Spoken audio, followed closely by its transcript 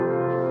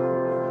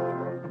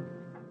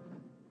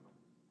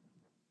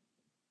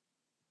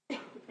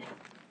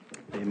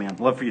Amen.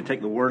 I'd love for you to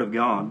take the Word of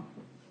God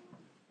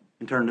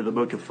and turn to the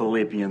book of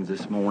Philippians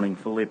this morning.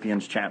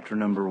 Philippians chapter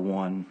number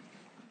 1.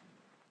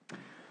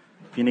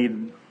 If you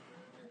need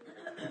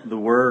the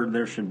Word,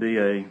 there should be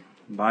a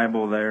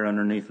Bible there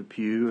underneath the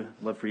pew.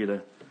 I'd love for you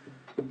to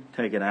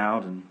take it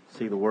out and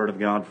see the Word of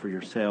God for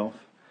yourself.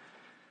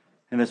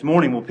 And this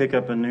morning we'll pick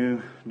up a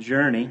new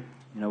journey.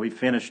 We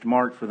finished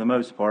Mark for the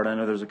most part. I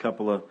know there's a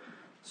couple of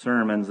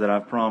sermons that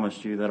I've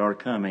promised you that are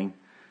coming.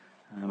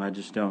 I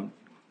just don't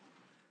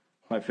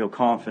quite feel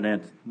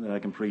confident that I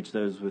can preach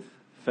those with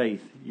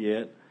faith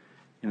yet,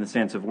 in the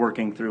sense of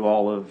working through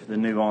all of the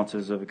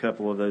nuances of a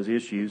couple of those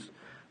issues.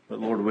 But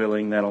Lord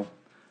willing, that'll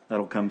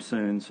come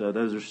soon. So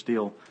those are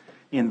still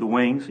in the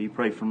wings. So you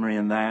pray for me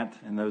in that,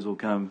 and those will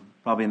come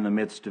probably in the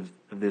midst of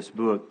this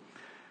book.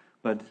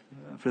 But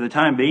for the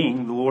time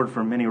being, the Lord,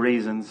 for many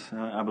reasons,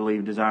 I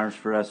believe, desires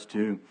for us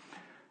to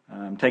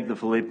take the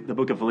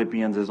book of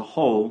Philippians as a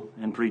whole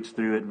and preach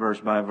through it verse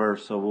by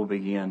verse. So we'll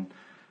begin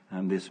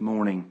this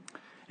morning.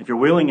 If you're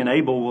willing and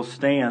able, we'll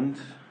stand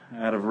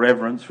out of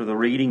reverence for the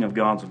reading of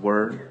God's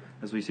Word,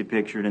 as we see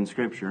pictured in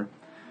Scripture.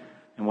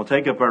 And we'll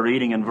take up our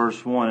reading in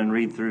verse 1 and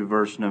read through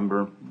verse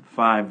number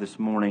 5 this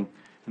morning,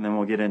 and then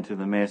we'll get into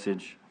the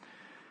message.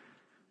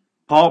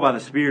 Paul, by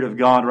the Spirit of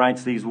God,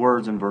 writes these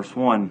words in verse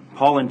 1.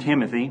 Paul and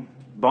Timothy,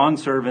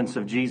 bondservants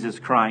of Jesus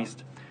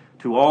Christ,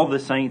 to all the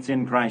saints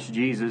in Christ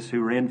Jesus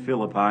who are in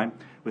Philippi,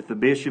 with the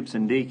bishops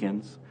and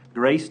deacons,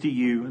 grace to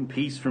you and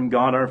peace from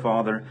God our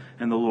Father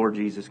and the Lord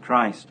Jesus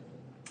Christ.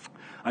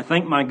 I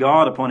thank my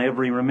God upon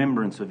every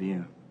remembrance of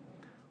you,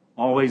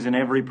 always in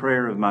every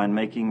prayer of mine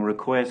making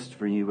request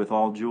for you with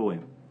all joy,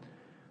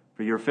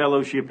 for your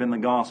fellowship in the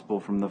gospel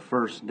from the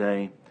first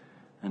day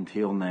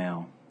until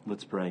now.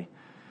 Let's pray.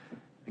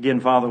 Again,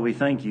 Father, we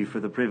thank you for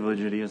the privilege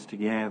it is to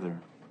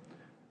gather.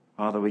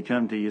 Father, we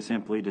come to you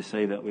simply to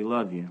say that we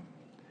love you.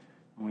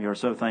 We are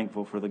so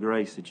thankful for the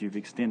grace that you've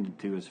extended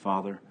to us,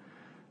 Father,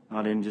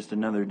 not in just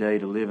another day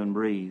to live and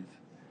breathe,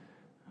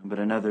 but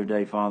another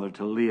day, Father,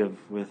 to live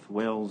with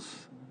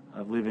wells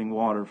of living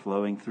water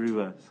flowing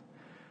through us.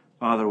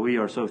 Father, we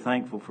are so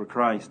thankful for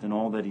Christ and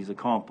all that He's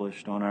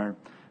accomplished on our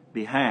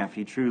behalf.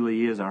 He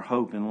truly is our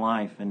hope in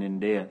life and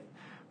in death.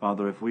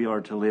 Father, if we are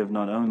to live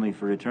not only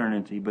for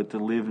eternity, but to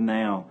live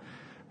now,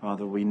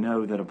 Father, we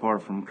know that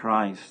apart from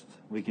Christ,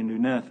 we can do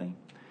nothing.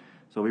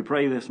 So we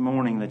pray this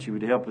morning that you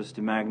would help us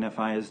to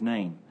magnify His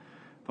name.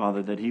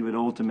 Father, that He would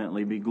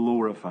ultimately be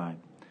glorified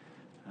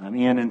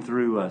in and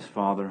through us,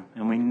 Father.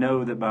 And we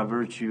know that by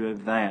virtue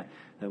of that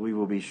we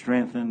will be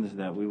strengthened,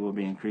 that we will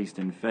be increased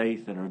in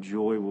faith, that our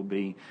joy will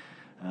be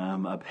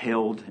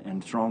upheld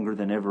and stronger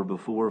than ever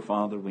before,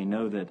 Father. We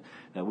know that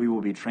we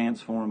will be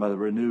transformed by the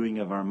renewing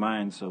of our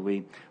minds. So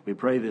we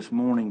pray this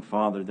morning,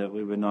 Father, that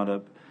we would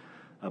not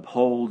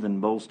uphold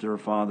and bolster,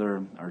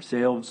 Father,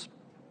 ourselves,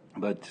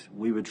 but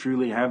we would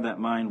truly have that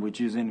mind which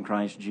is in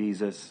Christ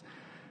Jesus.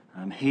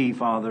 He,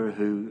 Father,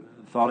 who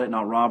thought it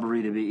not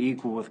robbery to be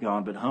equal with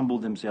God, but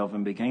humbled Himself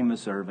and became a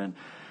servant,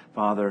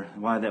 Father,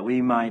 why that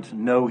we might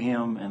know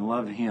Him and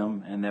love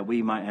Him, and that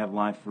we might have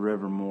life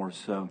forevermore.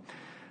 So,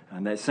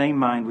 that same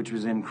mind which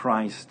was in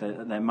Christ,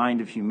 that mind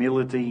of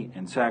humility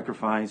and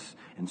sacrifice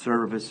and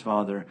service,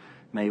 Father,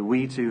 may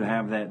we too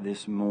have that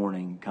this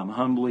morning. Come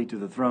humbly to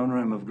the throne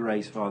room of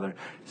grace, Father,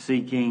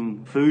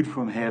 seeking food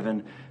from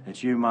heaven,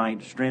 that you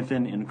might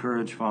strengthen,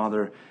 encourage,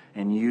 Father,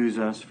 and use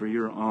us for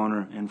your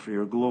honor and for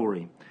your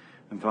glory.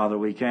 And Father,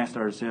 we cast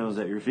ourselves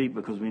at your feet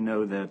because we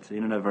know that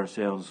in and of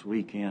ourselves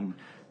we can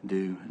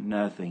do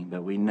nothing.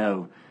 But we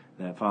know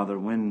that, Father,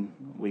 when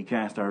we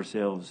cast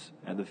ourselves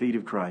at the feet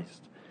of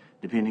Christ,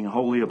 depending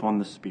wholly upon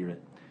the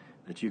Spirit,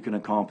 that you can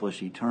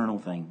accomplish eternal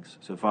things.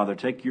 So, Father,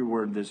 take your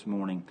word this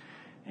morning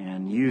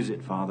and use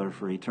it, Father,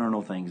 for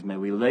eternal things. May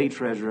we lay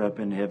treasure up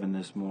in heaven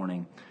this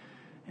morning,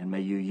 and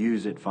may you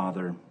use it,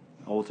 Father,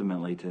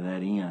 ultimately to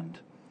that end.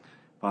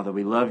 Father,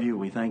 we love you,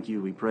 we thank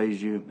you, we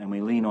praise you, and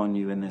we lean on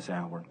you in this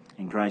hour.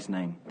 In Christ's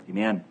name,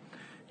 amen.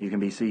 You can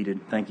be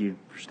seated. Thank you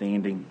for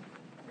standing.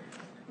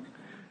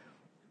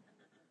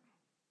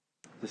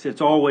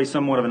 It's always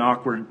somewhat of an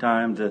awkward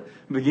time to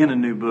begin a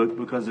new book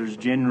because there's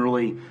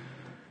generally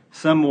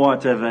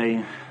somewhat of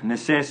a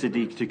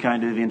necessity to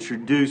kind of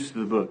introduce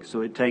the book. So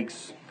it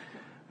takes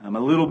a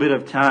little bit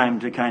of time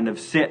to kind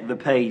of set the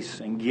pace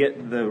and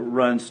get the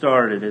run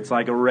started. It's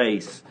like a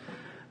race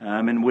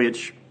in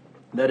which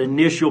that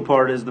initial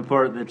part is the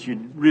part that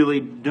you really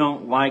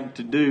don't like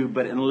to do,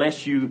 but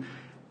unless you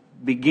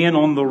begin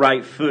on the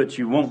right foot,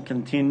 you won't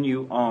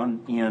continue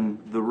on in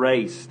the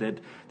race. That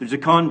there's a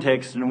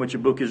context in which a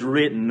book is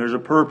written. There's a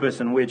purpose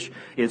in which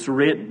it's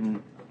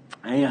written.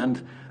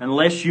 And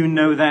unless you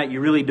know that, you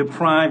really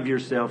deprive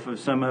yourself of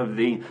some of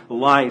the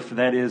life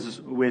that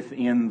is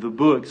within the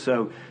book.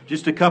 So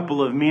just a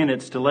couple of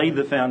minutes to lay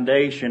the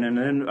foundation, and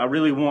then I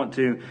really want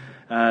to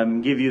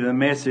give you the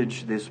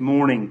message this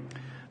morning.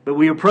 But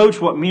we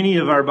approach what many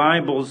of our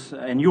Bibles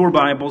and your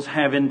Bibles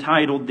have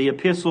entitled the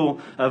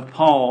Epistle of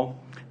Paul,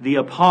 the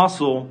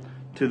Apostle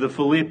to the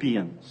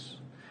Philippians.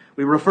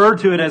 We refer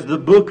to it as the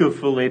book of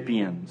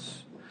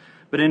Philippians.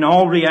 But in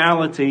all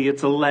reality,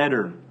 it's a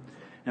letter.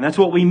 And that's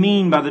what we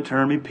mean by the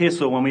term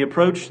epistle. When we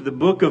approach the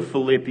book of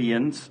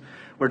Philippians,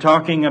 we're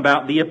talking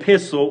about the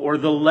epistle or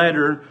the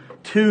letter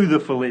to the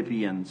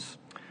Philippians.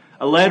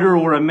 A letter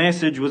or a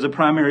message was a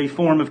primary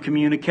form of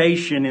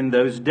communication in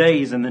those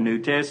days in the New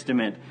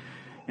Testament.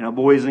 You know,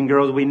 boys and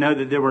girls, we know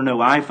that there were no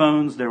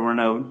iPhones, there were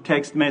no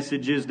text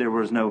messages, there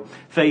was no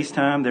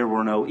FaceTime, there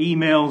were no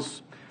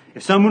emails.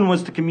 If someone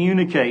was to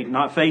communicate,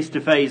 not face to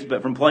face,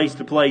 but from place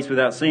to place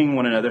without seeing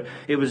one another,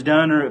 it was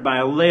done by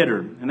a letter.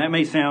 And that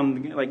may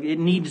sound like it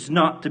needs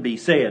not to be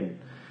said.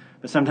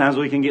 But sometimes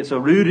we can get so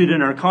rooted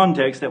in our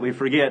context that we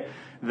forget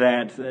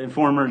that in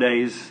former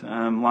days,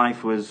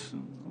 life was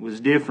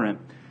different.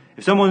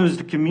 If someone was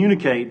to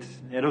communicate,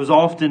 it was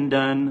often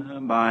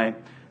done by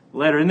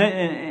letter. And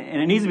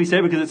it needs to be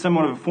said because it's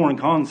somewhat of a foreign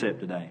concept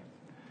today.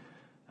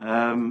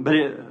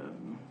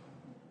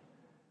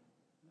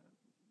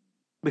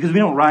 Because we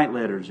don't write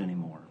letters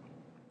anymore.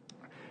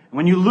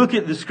 When you look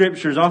at the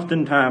Scriptures,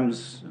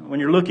 oftentimes, when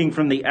you're looking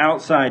from the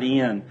outside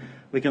in,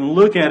 we can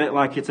look at it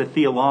like it's a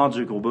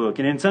theological book.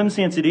 And in some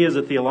sense, it is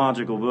a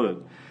theological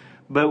book.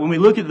 But when we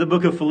look at the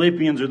book of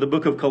Philippians or the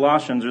book of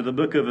Colossians or the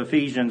book of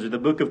Ephesians or the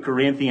book of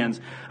Corinthians,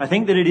 I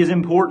think that it is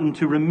important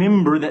to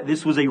remember that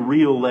this was a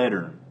real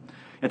letter.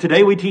 And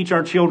today we teach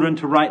our children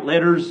to write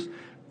letters,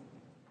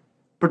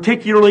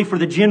 particularly for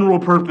the general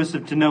purpose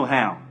of to know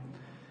how.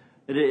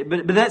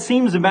 But that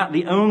seems about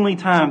the only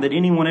time that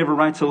anyone ever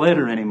writes a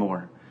letter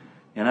anymore.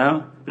 You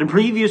know? But in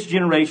previous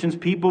generations,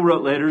 people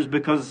wrote letters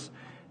because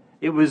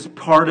it was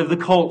part of the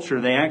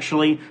culture. They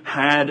actually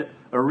had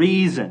a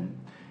reason.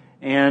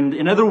 And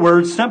in other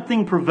words,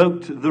 something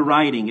provoked the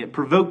writing. It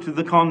provoked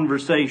the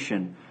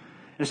conversation.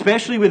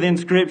 Especially within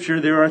Scripture,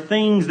 there are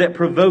things that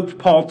provoked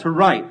Paul to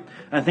write.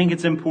 I think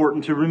it's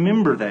important to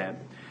remember that.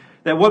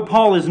 That what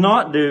Paul is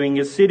not doing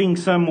is sitting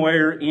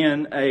somewhere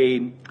in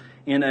a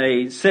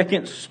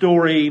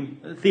second-story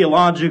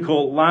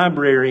theological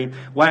library,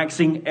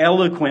 waxing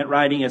eloquent,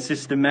 writing a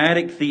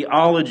systematic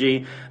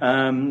theology,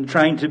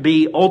 trying to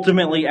be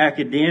ultimately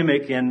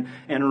academic,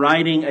 and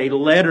writing a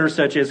letter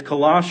such as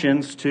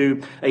Colossians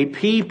to a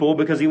people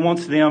because he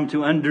wants them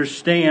to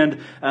understand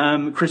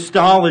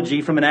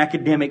Christology from an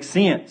academic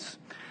sense.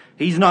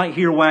 He's not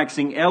here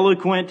waxing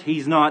eloquent.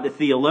 He's not a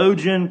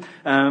theologian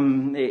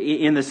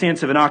in the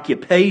sense of an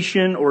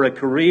occupation or a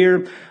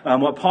career.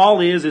 What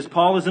Paul is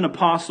Paul is an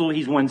apostle.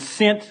 He's one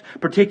sent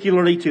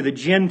particularly to the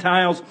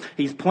Gentiles.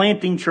 He's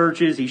planting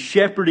churches. He's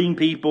shepherding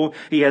people.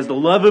 He has the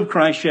love of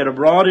Christ shed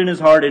abroad in his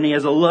heart, and he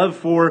has a love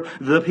for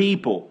the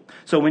people.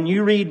 So when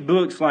you read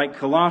books like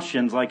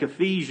Colossians, like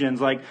Ephesians,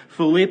 like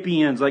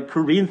Philippians, like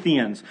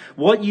Corinthians,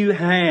 what you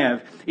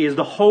have is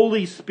the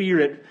Holy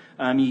Spirit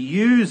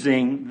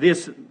using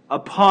this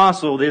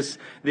apostle, this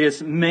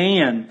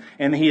man,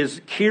 and he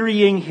is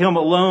carrying him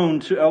along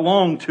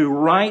to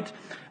write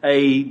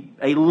a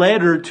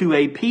letter to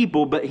a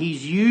people, but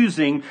he's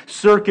using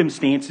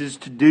circumstances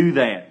to do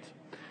that.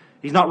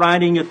 He's not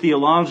writing a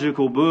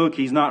theological book.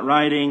 He's not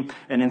writing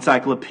an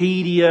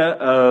encyclopedia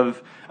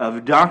of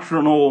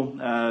doctrinal,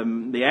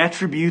 the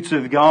attributes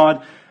of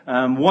God.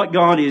 What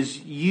God is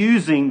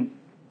using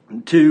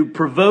to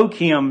provoke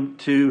him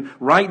to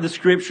write the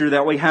Scripture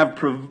that we have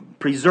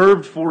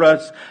preserved for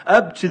us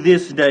up to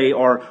this day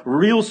are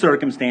real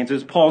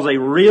circumstances. Paul's a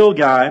real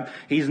guy.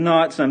 He's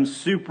not some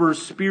super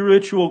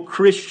spiritual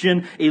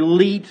Christian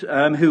elite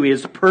who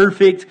is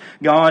perfect.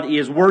 God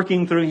is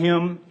working through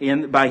him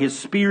by His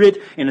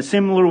Spirit in a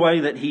similar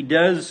way that He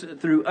does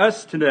through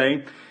us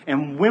today.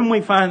 And when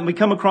we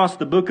come across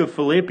the book of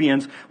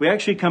Philippians, we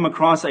actually come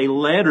across a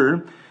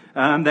letter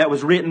that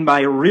was written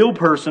by a real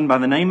person by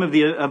the name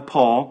of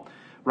Paul,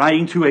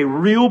 writing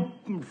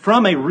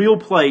from a real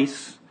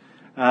place,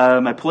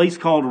 a place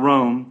called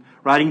Rome,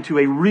 writing to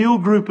a real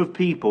group of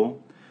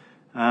people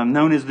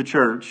known as the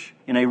church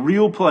in a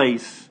real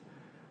place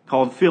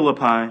called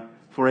Philippi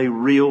for a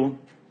real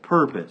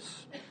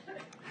purpose.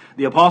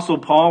 The Apostle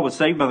Paul was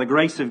saved by the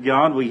grace of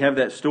God. We have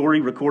that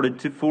story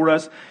recorded for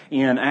us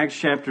in Acts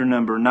chapter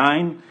number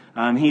 9.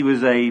 He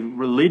was a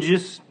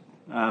religious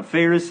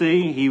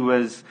Pharisee. He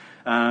was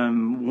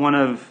one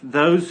of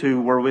those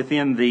who were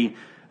within the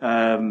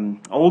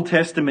Old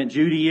Testament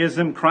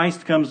Judaism.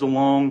 Christ comes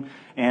along,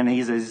 and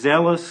he's a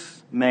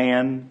zealous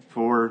man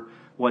for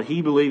what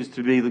he believes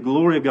to be the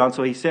glory of God,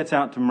 so he sets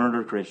out to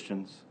murder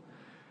Christians.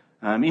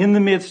 In the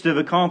midst of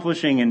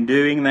accomplishing and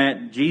doing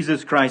that,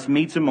 Jesus Christ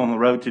meets him on the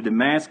road to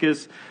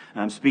Damascus,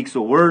 speaks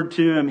a word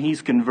to him.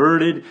 He's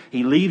converted.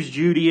 He leaves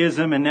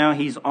Judaism, and now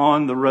he's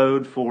on the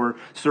road for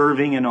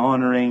serving and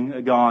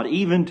honoring God,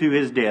 even to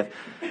his death.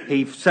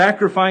 He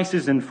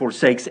sacrifices and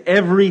forsakes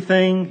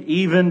everything,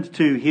 even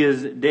to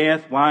his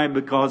death. Why?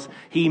 Because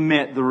he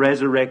met the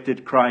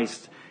resurrected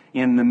Christ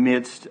in the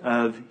midst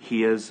of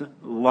his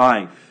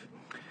life.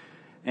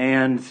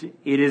 And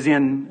it is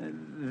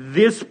in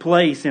this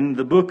place in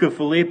the book of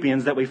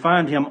Philippians that we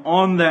find him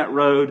on that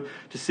road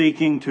to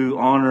seeking to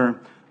honor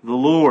the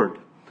Lord.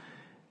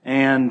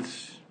 And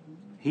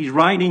he's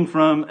writing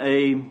from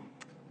a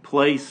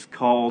place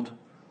called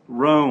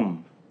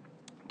Rome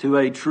to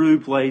a true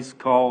place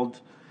called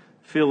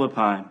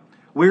Philippi.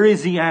 Where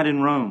is he at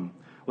in Rome?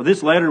 Well,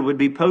 this letter would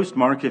be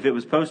postmarked, if it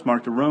was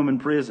postmarked, a Roman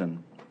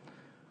prison.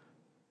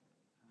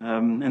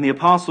 And the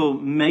apostle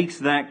makes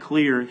that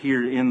clear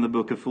here in the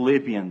book of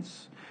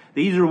Philippians.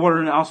 These are what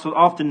are also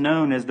often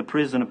known as the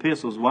prison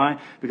epistles. Why?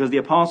 Because the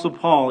apostle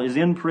Paul is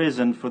in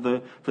prison for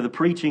the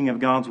preaching of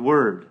God's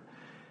word.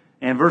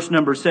 And verse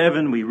number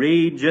 7, we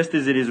read, "Just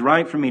as it is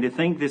right for me to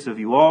think this of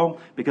you all,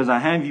 because I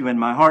have you in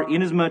my heart,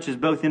 inasmuch as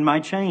both in my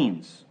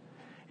chains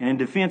and in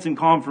defense and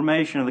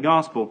confirmation of the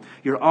gospel,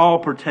 you're all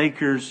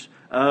partakers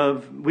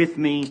with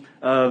me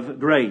of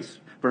grace."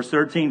 Verse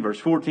 13, verse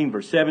 14,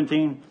 verse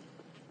 17,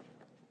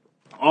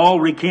 all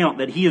recount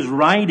that he is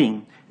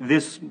writing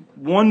this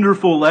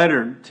wonderful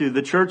letter to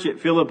the church at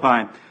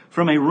Philippi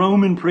from a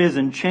Roman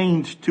prison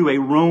chained to a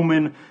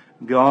Roman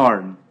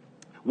guard.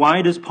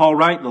 Why does Paul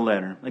write the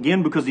letter?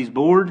 Again, because he's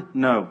bored?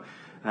 No.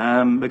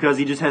 Because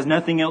he just has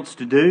nothing else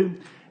to do,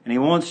 and he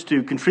wants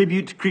to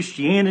contribute to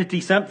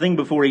Christianity something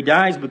before he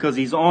dies, because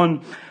he's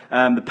on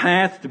the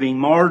path to being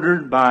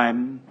martyred by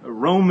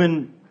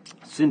Roman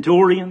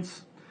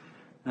centurions.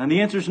 And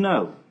the answer is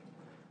no.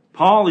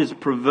 Paul is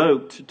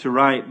provoked to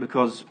write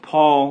because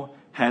Paul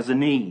has a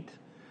need.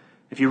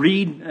 If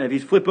you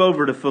flip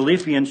over to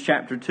Philippians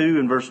chapter 2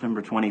 and verse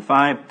number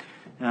 25,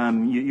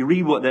 you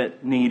read what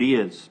that need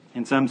is,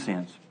 in some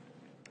sense.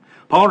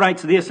 Paul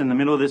writes this in the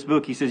middle of this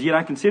book. He says, "Yet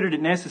I considered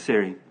it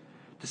necessary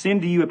to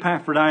send to you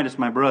Epaphroditus,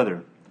 my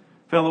brother,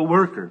 fellow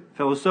worker,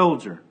 fellow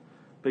soldier,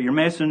 but your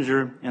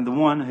messenger and the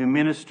one who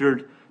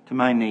ministered to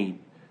my need,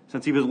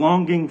 since he was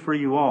longing for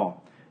you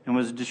all and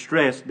was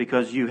distressed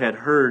because you had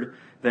heard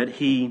that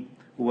he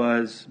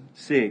was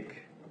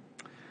sick."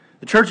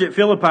 The church at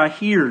Philippi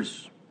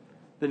hears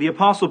that the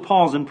apostle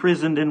Paul is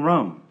imprisoned in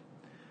Rome.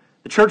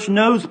 The church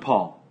knows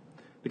Paul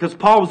because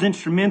Paul was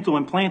instrumental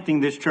in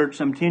planting this church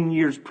some 10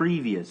 years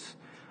previous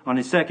on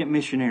his second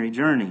missionary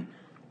journey.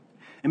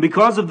 And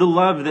because of the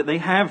love that they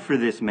have for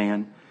this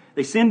man,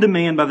 they send a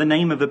man by the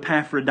name of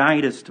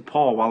Epaphroditus to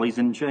Paul while he's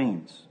in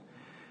chains.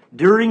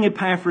 During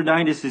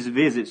Epaphroditus'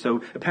 visit,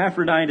 so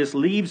Epaphroditus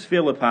leaves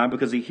Philippi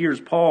because he hears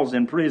Paul's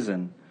in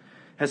prison,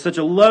 has such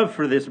a love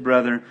for this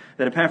brother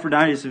that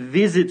Epaphroditus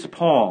visits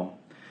Paul.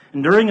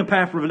 And during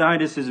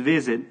Epaphroditus'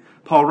 visit,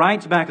 Paul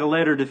writes back a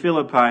letter to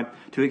Philippi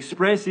to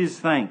express his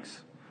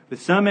thanks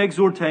with some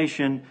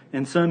exhortation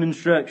and some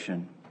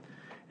instruction.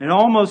 And it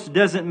almost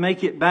doesn't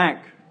make it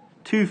back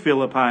to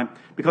Philippi,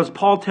 because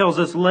Paul tells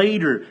us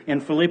later in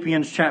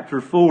Philippians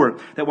chapter 4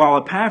 that while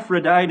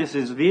Epaphroditus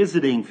is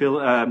visiting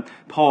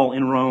Paul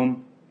in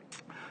Rome,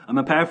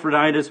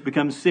 Epaphroditus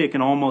becomes sick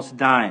and almost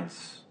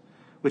dies,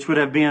 which would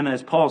have been,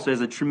 as Paul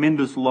says, a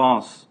tremendous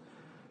loss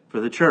for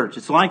the church.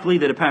 It's likely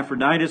that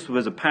Epaphroditus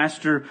was a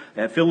pastor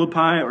at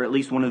Philippi, or at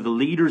least one of the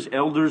leaders,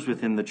 elders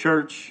within the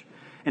church.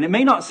 And it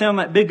may not sound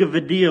that big of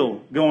a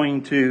deal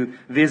going to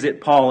visit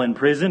Paul in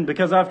prison,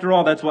 because after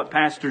all, that's what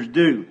pastors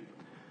do.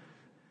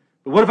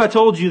 But what if I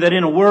told you that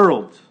in a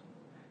world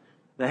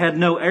that had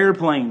no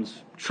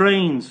airplanes,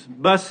 trains,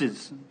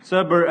 buses,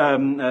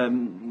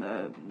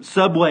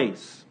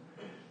 subways,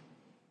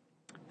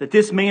 that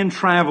this man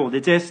traveled,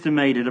 it's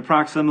estimated,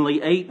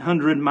 approximately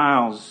 800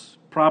 miles,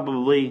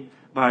 probably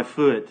by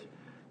foot,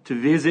 to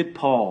visit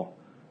Paul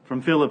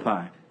from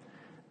Philippi?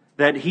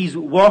 That he's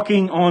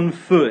walking on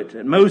foot,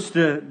 at most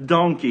a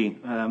donkey,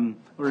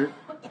 or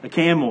a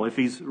camel if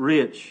he's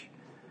rich.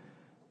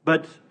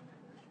 But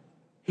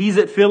he's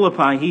at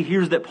Philippi. He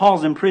hears that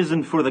Paul's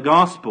imprisoned for the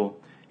gospel.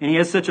 And he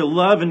has such a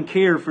love and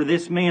care for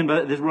this man,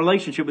 this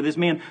relationship with this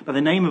man by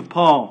the name of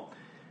Paul,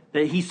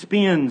 that he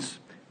spends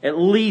at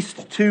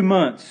least 2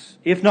 months,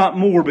 if not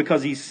more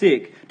because he's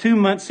sick, 2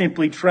 months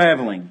simply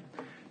traveling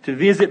to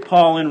visit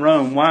Paul in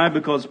Rome. Why?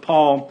 Because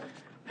Paul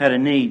had a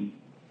need.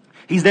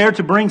 He's there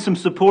to bring some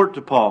support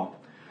to Paul.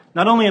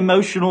 Not only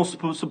emotional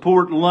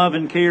support, love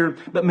and care,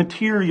 but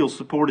material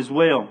support as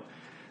well.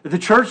 The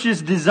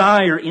church's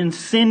desire in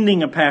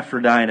sending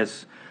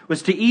Epaphroditus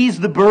was to ease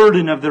the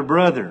burden of their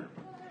brother,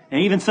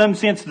 and even in some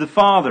sense the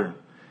father,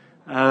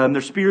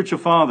 their spiritual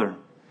father.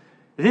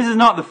 This is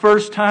not the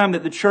first time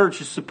that the church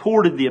has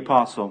supported the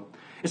apostle.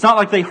 It's not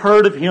like they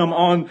heard of him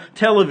on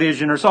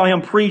television or saw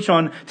him preach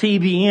on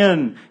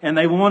TBN and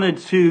they wanted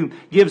to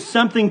give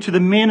something to the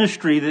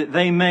ministry that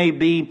they may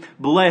be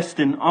blessed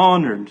and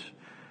honored.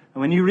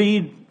 And when you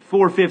read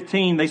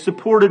 4:15, they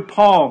supported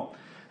Paul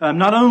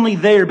not only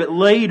there but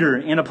later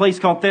in a place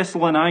called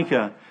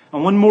Thessalonica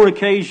on one more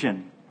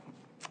occasion.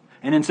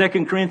 And in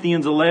 2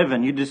 Corinthians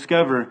 11, you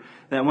discover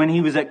that when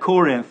he was at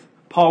Corinth,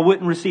 Paul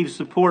wouldn't receive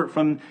support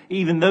from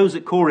even those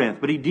at Corinth,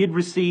 but he did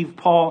receive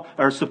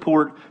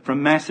support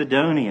from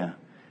Macedonia.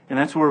 And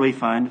that's where we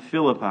find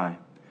Philippi.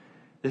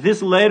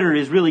 This letter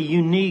is really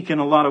unique in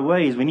a lot of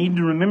ways. We need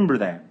to remember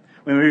that.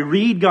 When we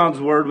read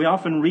God's Word, we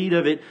often read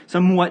of it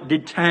somewhat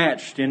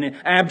detached and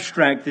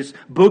abstract, this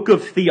book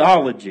of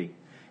theology.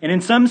 And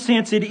in some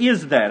sense it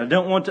is that. I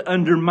don't want to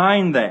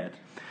undermine that.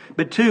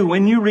 But two,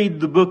 when you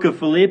read the book of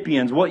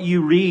Philippians, what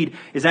you read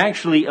is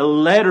actually a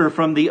letter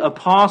from the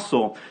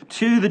apostle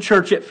to the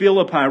church at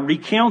Philippi,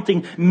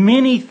 recounting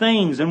many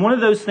things. And one of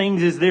those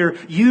things is their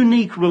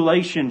unique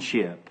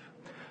relationship.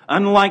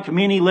 Unlike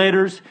many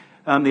letters,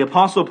 the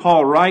Apostle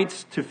Paul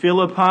writes to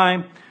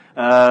Philippi,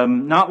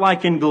 not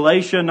like in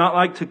Galatia, not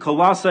like to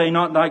Colossae,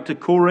 not like to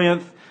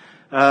Corinth.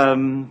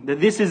 That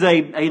this is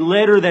a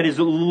letter that is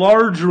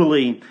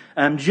largely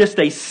just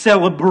a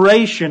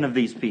celebration of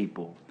these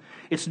people.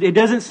 It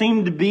doesn't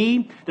seem to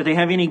be that they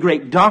have any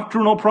great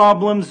doctrinal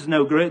problems,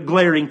 no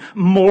glaring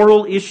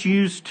moral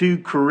issues to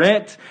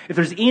correct. If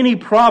there's any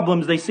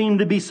problems, they seem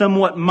to be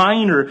somewhat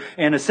minor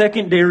and a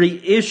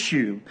secondary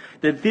issue.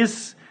 That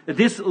this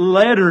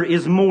letter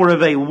is more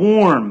of a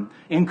warm,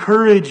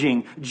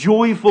 encouraging,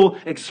 joyful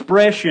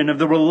expression of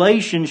the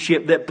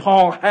relationship that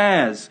Paul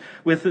has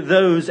with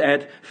those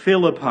at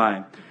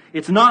Philippi.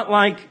 It's not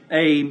like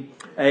a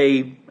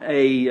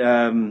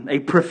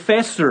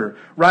professor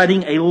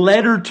writing a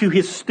letter to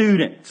his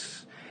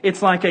students.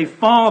 It's like a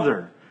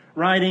father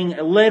writing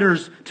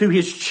letters to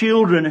his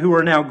children who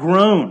are now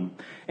grown,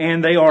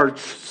 and they are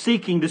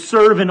seeking to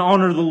serve and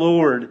honor the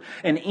Lord.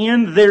 And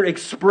in their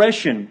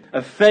expression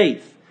of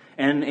faith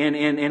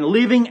and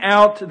living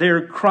out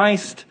their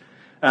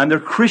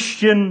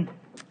Christian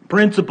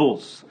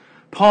principles,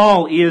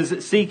 Paul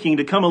is seeking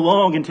to come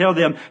along and tell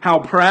them how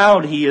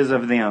proud he is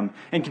of them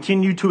and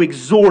continue to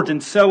exhort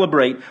and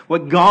celebrate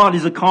what God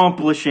is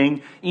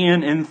accomplishing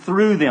in and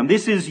through them.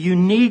 This is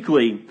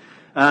uniquely,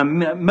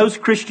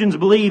 most Christians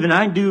believe, and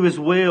I do as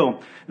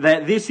well,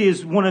 that this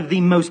is one of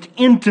the most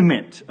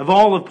intimate of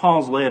all of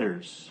Paul's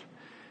letters.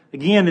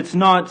 Again, it's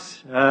not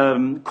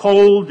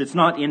cold, it's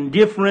not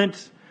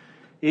indifferent.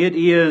 It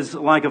is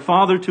like a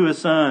father to a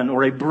son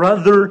or a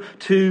brother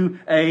to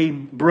a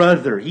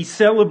brother. He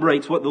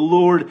celebrates what the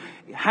Lord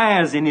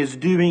has and is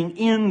doing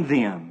in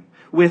them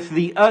with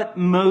the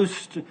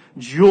utmost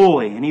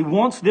joy. And He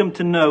wants them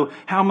to know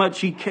how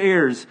much He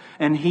cares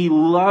and He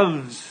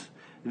loves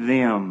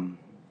them.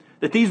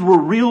 That these were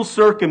real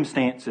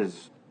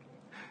circumstances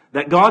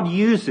that God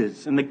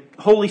uses and the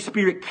Holy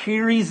Spirit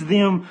carries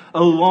them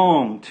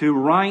along to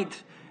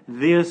write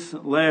this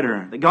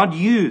letter. That God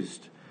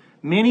used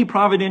many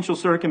providential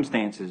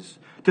circumstances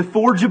to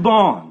forge a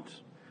bond,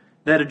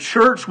 that a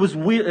church was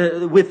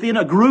within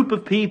a group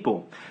of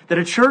people, that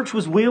a church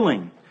was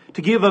willing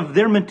to give of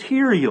their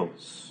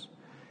materials,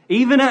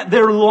 even at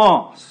their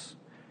loss,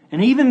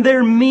 and even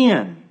their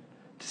men,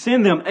 to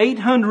send them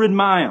 800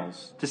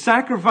 miles, to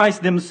sacrifice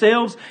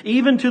themselves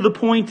even to the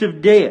point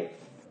of death,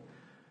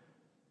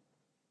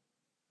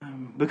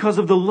 because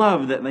of the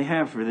love that they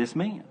have for this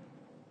man.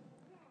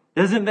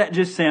 Doesn't that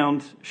just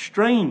sound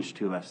strange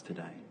to us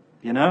today?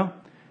 You know?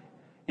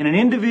 In an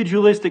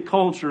individualistic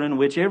culture in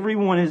which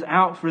everyone is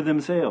out for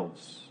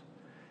themselves,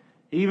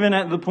 even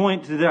at the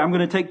point that I'm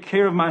going to take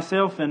care of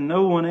myself and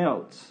no one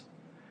else,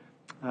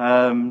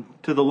 to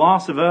the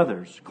loss of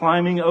others,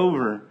 climbing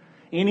over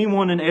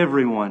anyone and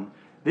everyone,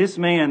 this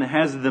man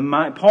has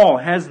Paul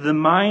has the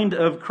mind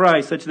of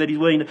Christ such that he's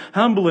willing to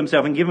humble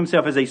himself and give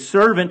himself as a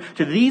servant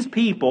to these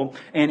people,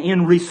 and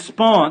in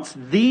response,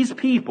 these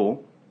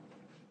people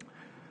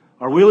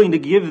are willing to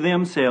give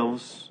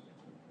themselves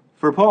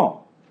for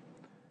Paul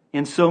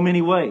in so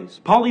many ways.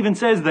 Paul even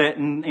says that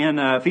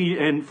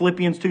in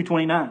Philippians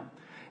 2:29.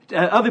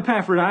 Of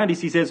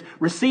Epaphroditus, he says,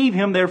 "Receive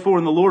him therefore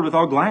in the Lord with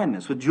all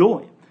gladness, with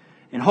joy,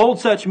 and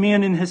hold such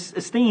men in his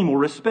esteem or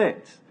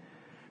respect.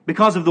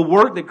 Because of the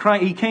work that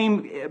Christ,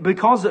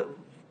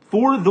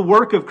 for the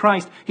work of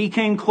Christ, he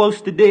came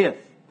close to death,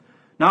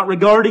 not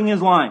regarding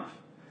his life,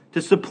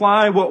 to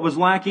supply what was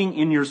lacking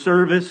in your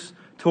service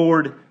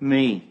toward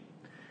me."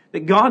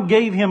 That God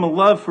gave him a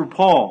love for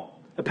Paul.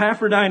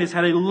 Epaphroditus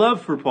had a love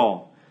for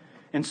Paul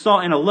and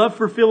a love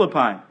for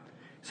Philippi,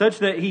 such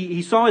that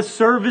he saw his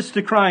service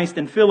to Christ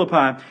in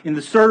Philippi in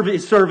his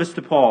service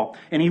to Paul,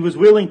 and he was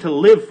willing to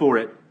live for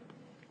it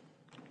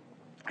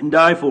and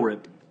die for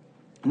it.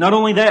 Not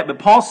only that, but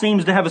Paul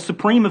seems to have a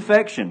supreme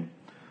affection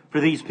for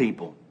these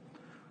people.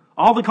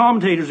 All the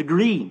commentators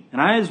agree,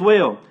 and I as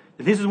well,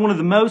 that this is one of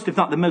the most, if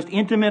not the most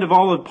intimate of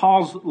all of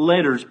Paul's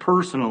letters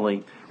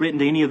personally written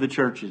to any of the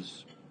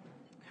churches.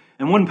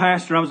 And one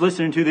pastor I was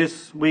listening to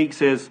this week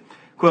says,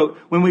 quote,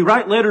 "When we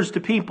write letters to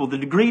people, the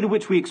degree to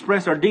which we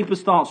express our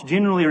deepest thoughts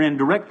generally are in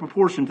direct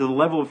proportion to the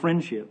level of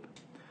friendship.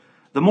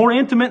 The more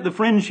intimate the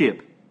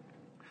friendship,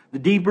 the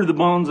deeper the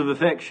bonds of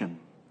affection.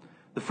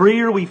 The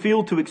freer we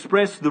feel to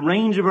express the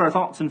range of our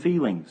thoughts and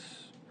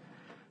feelings."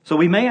 So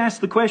we may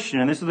ask the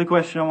question, and this is the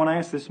question I want to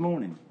ask this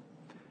morning.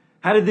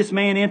 How did this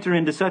man enter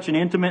into such an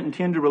intimate and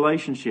tender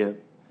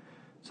relationship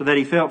so that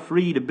he felt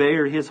free to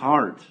bare his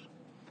heart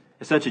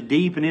at such a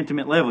deep and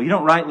intimate level? You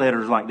don't write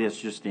letters like this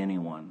just to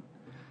anyone.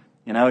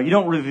 You know, you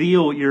don't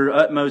reveal your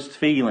utmost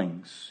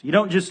feelings. You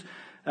don't just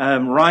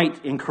write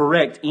and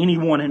correct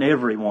anyone and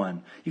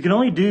everyone. You can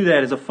only do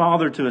that as a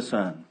father to a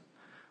son,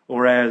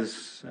 or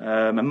as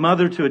a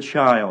mother to a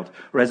child,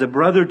 or as a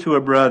brother to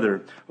a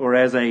brother, or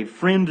as a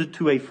friend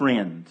to a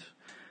friend.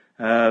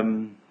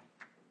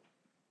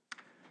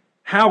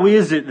 How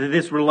is it that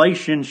this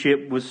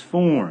relationship was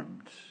formed?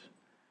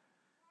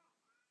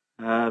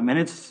 And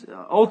it's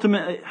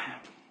ultimately,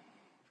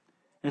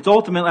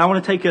 I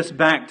want to take us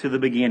back to the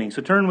beginning.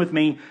 So turn with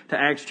me to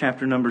Acts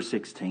chapter number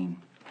 16.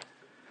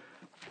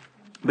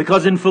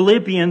 Because in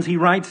Philippians, he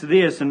writes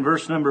this in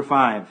verse number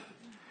 5.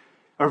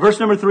 Or verse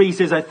number 3, he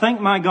says, I thank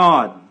my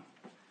God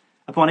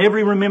upon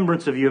every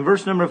remembrance of you. In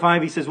verse number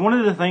 5, he says, one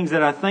of the things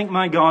that I thank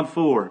my God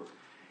for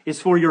is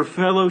for your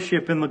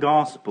fellowship in the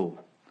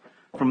gospel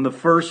from the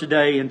first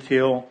day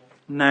until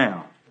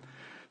now.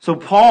 So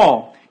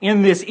Paul,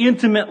 in this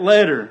intimate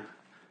letter,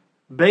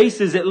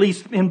 bases, at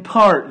least in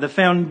part, the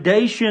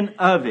foundation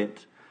of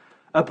it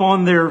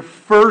upon their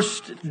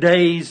first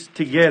days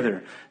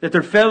together. That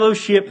their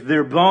fellowship,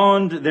 their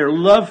bond, their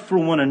love for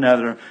one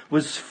another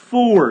was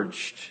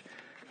forged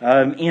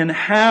in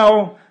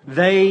how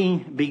they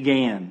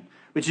began,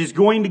 which is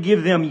going to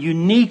give them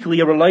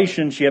uniquely a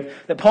relationship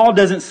that Paul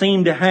doesn't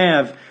seem to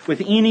have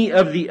with any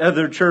of the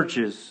other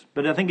churches.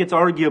 But I think it's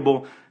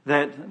arguable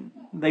that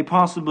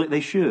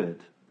they should,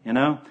 you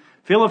know.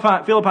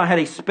 Philippi had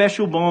a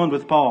special bond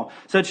with Paul,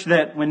 such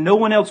that when no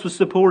one else was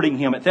supporting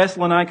him at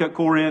Thessalonica, at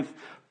Corinth,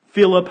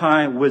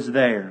 Philippi was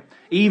there,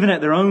 even at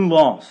their own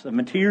loss of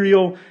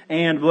material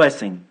and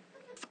blessing.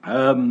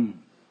 And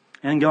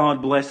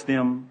God blessed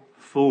them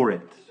for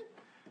it.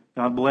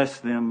 God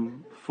blessed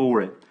them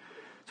for it.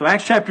 So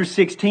Acts chapter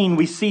 16,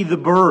 we see the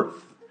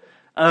birth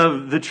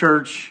of the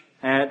church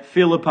at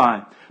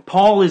Philippi.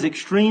 Paul is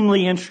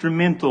extremely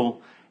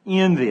instrumental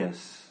in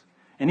this.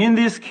 And in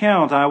this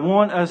count, I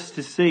want us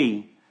to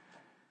see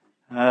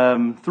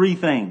three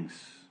things.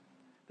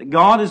 That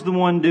God is the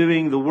one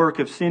doing the work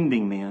of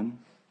sending men.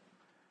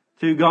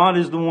 2, God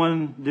is the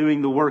one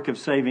doing the work of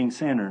saving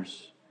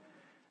sinners.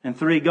 And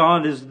 3,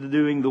 God is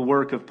doing the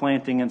work of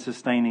planting and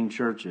sustaining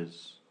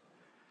churches.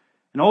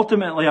 And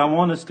ultimately, I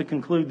want us to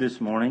conclude this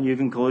morning. You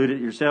can conclude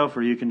it yourself,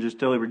 or you can just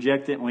totally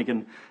reject it and we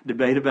can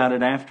debate about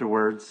it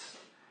afterwards.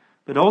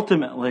 But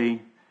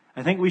ultimately,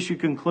 I think we should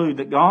conclude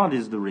that God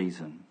is the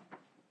reason.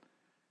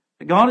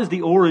 That God is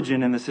the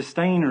origin and the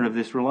sustainer of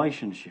this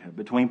relationship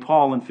between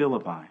Paul and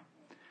Philippi.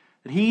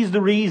 That He's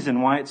the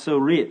reason why it's so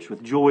rich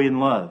with joy and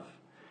love.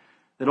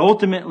 That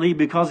ultimately,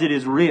 because it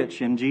is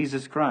rich in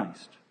Jesus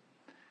Christ.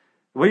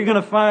 Well, you're going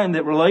to find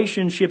that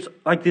relationships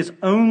like this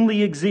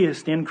only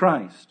exist in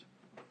Christ.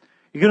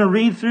 You're going to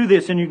read through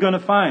this and you're going to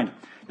find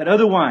that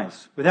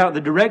otherwise, without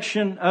the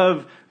direction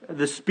of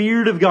the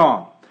Spirit of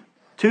God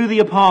to the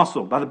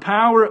apostle, by the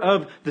power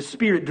of the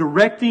Spirit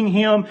directing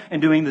him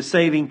and doing the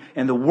saving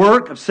and the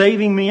work of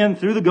saving men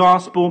through the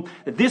gospel,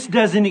 that this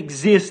doesn't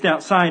exist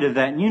outside of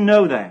that. And you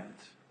know that.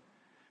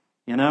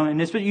 You know, and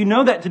you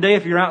know that today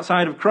if you're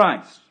outside of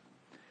Christ.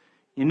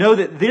 You know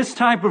that this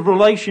type of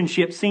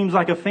relationship seems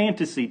like a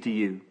fantasy to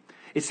you.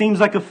 It seems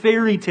like a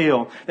fairy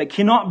tale that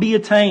cannot be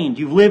attained.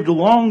 You've lived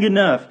long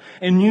enough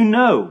and you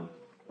know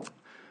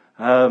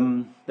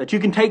that you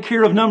can take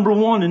care of number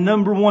one and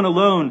number one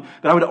alone.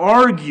 But I would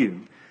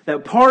argue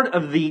that part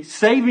of the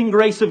saving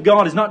grace of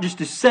God is not just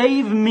to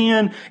save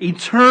men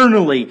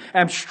eternally,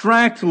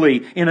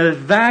 abstractly, in a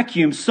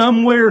vacuum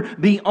somewhere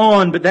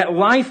beyond, but that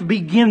life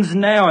begins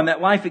now and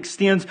that life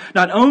extends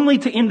not only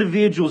to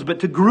individuals but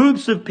to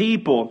groups of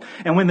people.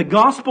 And when the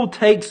gospel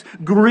takes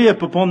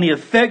grip upon the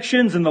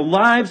affections and the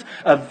lives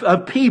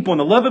of people and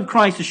the love of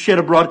Christ is shed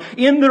abroad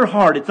in their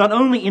heart, it's not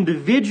only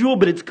individual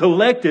but it's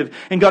collective.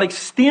 And God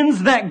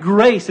extends that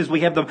grace as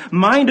we have the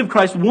mind of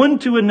Christ one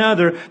to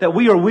another, that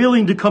we are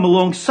willing to come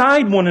alongside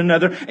one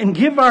another and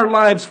give our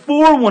lives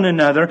for one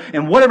another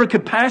in whatever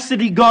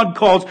capacity God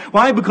calls.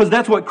 Why? Because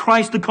that's what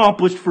Christ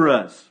accomplished for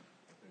us.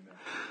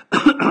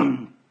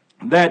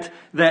 That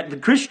the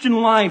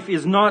Christian life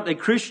is not a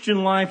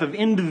Christian life of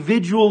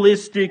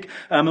individualistic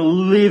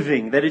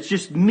living. That it's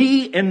just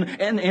me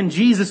and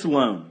Jesus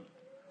alone.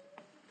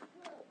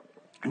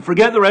 And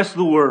forget the rest of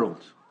the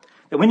world.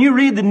 That when you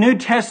read the New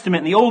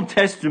Testament and the Old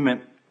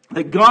Testament,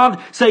 that God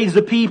saves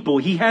the people.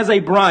 He has a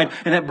bride.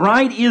 And that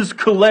bride is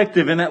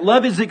collective. And that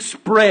love is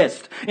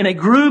expressed in a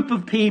group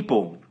of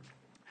people.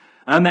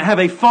 That have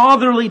a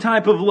fatherly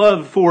type of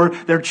love for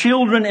their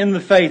children in the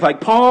faith.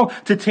 Like Paul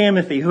to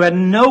Timothy, who had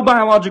no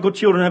biological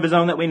children of his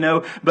own that we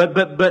know, but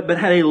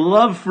had a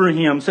love for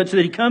him, such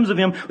that he comes of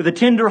him with the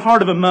tender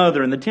heart of a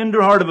mother and the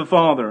tender heart of a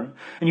father.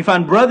 And you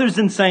find brothers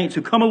and saints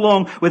who come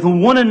along with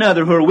one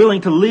another, who are willing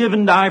to live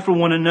and die for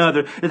one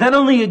another. That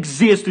only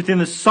exists within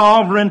the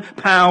sovereign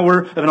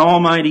power of an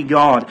almighty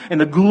God and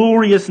the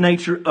glorious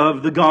nature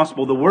of the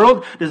gospel. The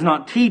world does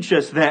not teach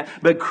us that,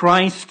 but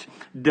Christ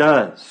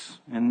does.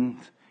 And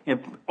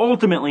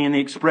ultimately in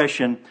the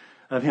expression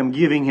of Him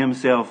giving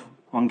Himself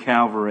on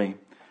Calvary.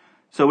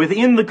 So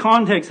within the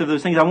context of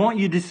those things, I want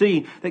you to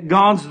see that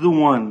God's the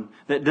one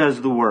that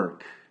does the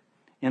work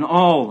in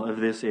all of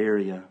this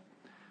area.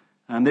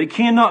 That it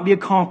cannot be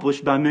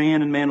accomplished by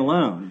man and man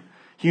alone.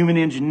 Human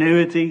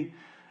ingenuity,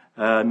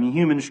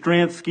 human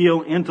strength,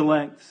 skill,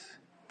 intellect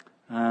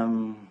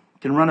can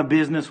run a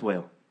business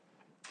well.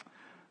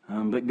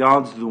 But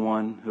God's the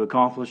one who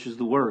accomplishes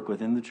the work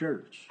within the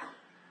church.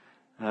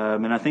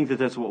 And I think that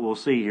that's what we'll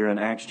see here in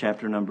Acts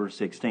chapter number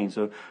 16.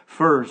 So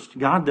first,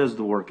 God does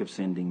the work of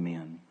sending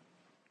men.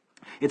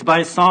 It's by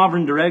His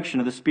sovereign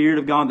direction of the Spirit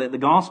of God that the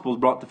gospel is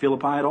brought to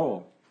Philippi at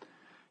all.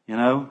 You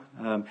know,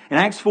 in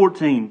Acts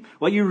 14,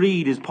 what you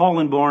read is Paul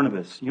and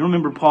Barnabas. You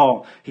remember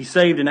Paul? He's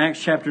saved in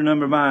Acts chapter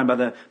number 9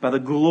 by the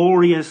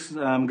glorious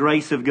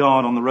grace of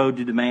God on the road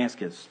to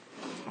Damascus.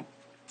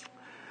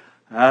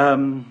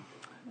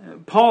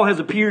 Paul has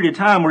a period of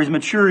time where he's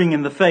maturing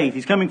in the faith.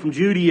 He's coming from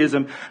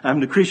Judaism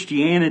to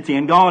Christianity,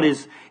 and God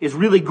is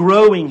really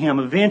growing him.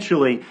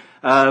 Eventually,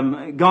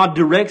 God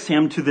directs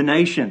him to the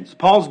nations.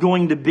 Paul's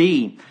going to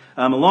be,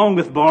 along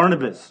with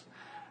Barnabas,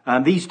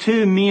 these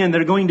two men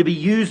that are going to be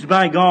used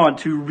by God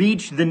to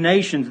reach the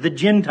nations, the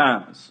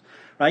Gentiles.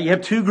 Right? You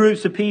have two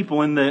groups of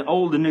people in the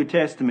Old and New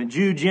Testament,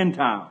 Jew,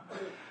 Gentile.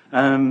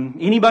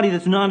 Anybody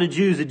that's not a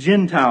Jew is a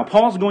Gentile.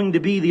 Paul's going to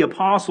be the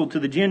apostle to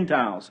the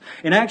Gentiles.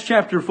 In Acts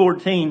chapter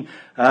 14,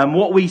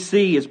 what we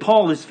see is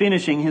Paul is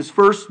finishing his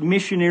first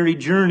missionary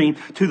journey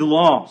to the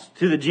lost,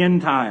 to the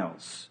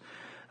Gentiles.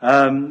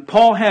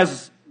 Paul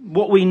has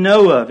what we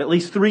know of, at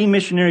least 3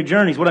 missionary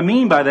journeys. What I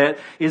mean by that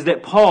is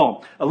that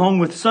Paul, along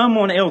with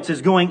someone else,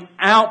 is going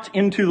out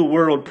into the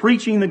world,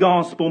 preaching the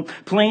gospel,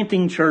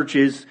 planting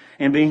churches,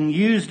 and being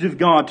used of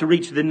God to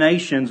reach the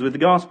nations with the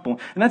gospel.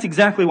 And that's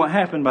exactly what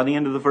happened by the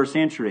end of the first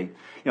century.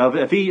 You know,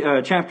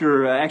 Acts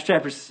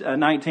chapter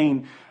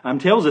 19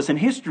 tells us, and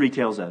history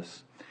tells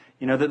us,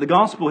 you know, that the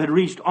gospel had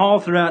reached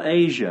all throughout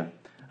Asia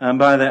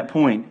by that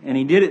point. And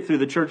he did it through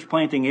the church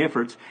planting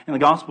efforts and the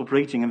gospel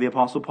preaching of the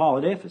Apostle Paul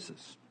at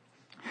Ephesus.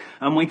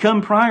 We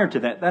come prior to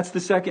that. That's the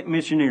second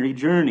missionary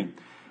journey.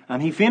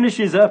 He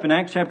finishes up in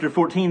Acts chapter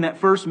 14 that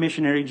first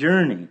missionary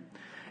journey.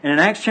 And in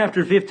Acts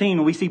chapter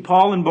 15, we see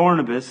Paul and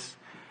Barnabas,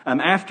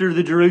 after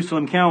the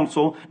Jerusalem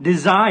Council,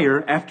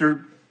 desire,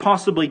 after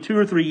possibly 2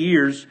 or 3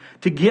 years,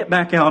 to get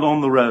back out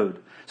on the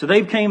road. So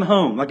they've came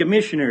home, like a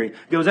missionary,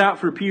 goes out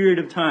for a period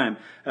of time,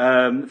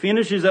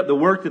 finishes up the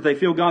work that they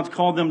feel God's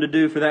called them to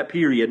do for that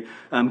period,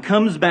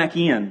 comes back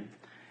in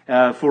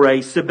for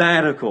a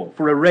sabbatical,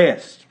 for a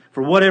rest,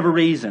 for whatever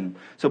reason.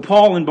 So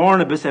Paul and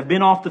Barnabas have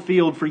been off the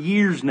field for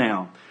years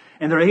now,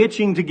 and they're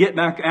itching to get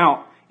back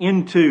out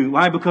into.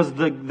 Why? Because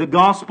the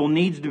gospel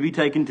needs to be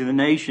taken to the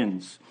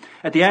nations.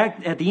 At the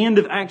end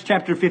of Acts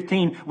chapter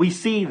 15, we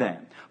see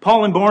that.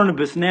 Paul and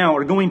Barnabas now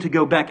are going to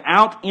go back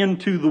out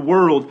into the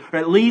world, or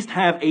at least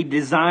have a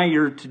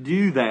desire to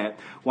do that.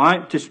 Why?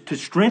 To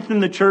strengthen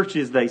the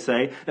churches, they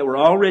say, that were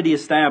already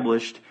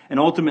established, and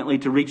ultimately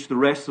to reach the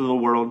rest of the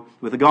world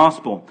with the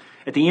gospel.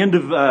 At the end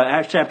of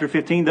Acts chapter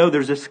 15, though,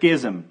 there's a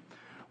schism.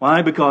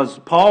 Why? Because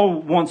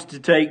Barnabas wants to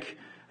take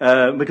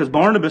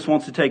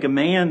a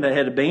man that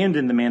had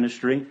abandoned the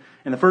ministry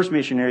in the first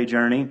missionary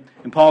journey,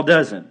 and Paul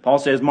doesn't. Paul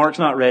says Mark's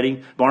not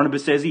ready.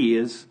 Barnabas says he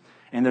is,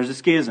 and there's a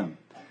schism.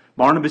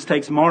 Barnabas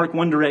takes Mark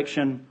one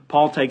direction.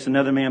 Paul takes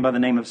another man by the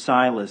name of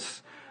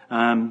Silas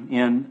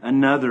in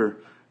another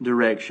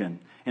direction.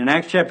 In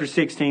Acts chapter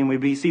 16,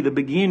 we see the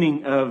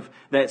beginning of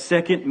that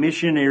second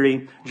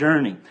missionary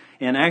journey.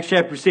 In Acts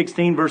chapter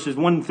 16, verses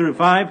 1 through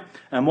 5,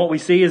 what we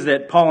see is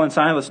that Paul and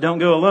Silas don't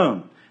go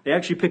alone. They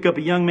actually pick up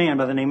a young man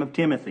by the name of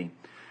Timothy.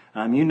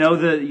 You know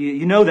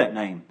that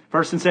name.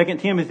 1st and 2nd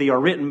Timothy are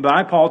written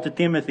by Paul to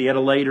Timothy at a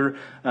later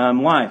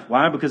life.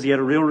 Why? Because he had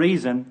a real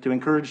reason to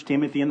encourage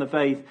Timothy in the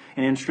faith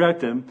and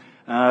instruct him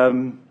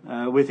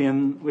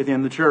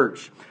within the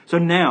church. So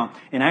now,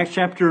 in Acts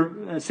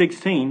chapter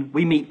 16,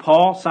 we meet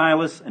Paul,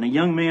 Silas, and a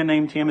young man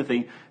named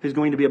Timothy who's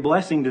going to be a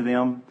blessing to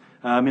them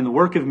in the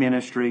work of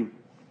ministry.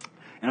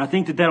 And I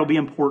think that'll be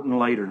important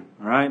later.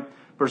 All right?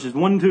 Verses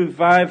 1 to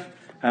 5,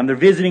 they're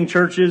visiting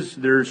churches,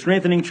 they're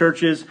strengthening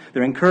churches,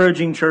 they're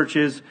encouraging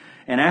churches,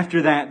 and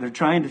after that, they're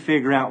trying to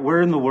figure out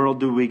where in the world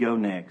do we go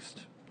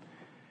next.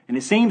 And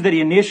it seems that he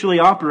initially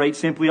operates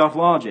simply off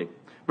logic.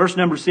 Verse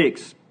number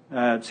 6,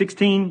 Acts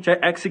 16,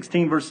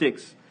 verse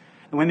 6.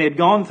 And when they had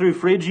gone through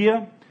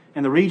Phrygia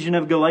and the region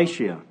of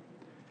Galatia,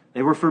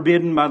 they were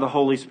forbidden by the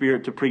Holy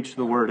Spirit to preach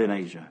the word in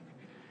Asia.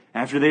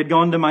 After they had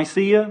gone to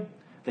Mysia,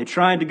 they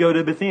tried to go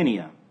to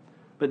Bithynia,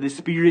 but the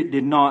Spirit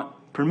did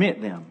not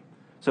permit them.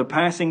 So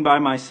passing by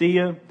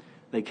Mysia,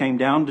 they came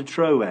down to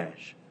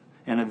Troas,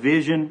 and a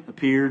vision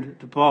appeared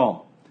to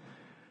Paul.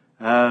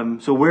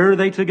 So where are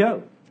they to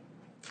go?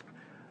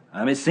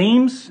 It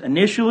seems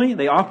initially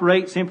they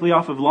operate simply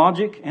off of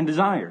logic and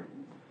desire.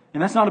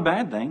 And that's not a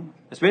bad thing,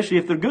 especially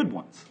if they're good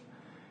ones.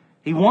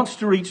 He wants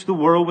to reach the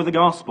world with the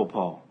gospel,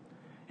 Paul.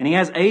 And he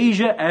has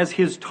Asia as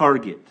his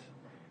target.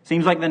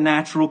 Seems like the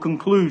natural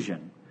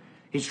conclusion.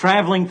 He's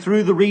traveling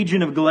through the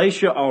region of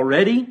Galatia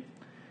already,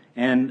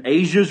 and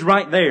Asia's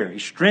right there.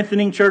 He's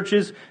strengthening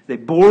churches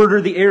that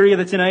border the area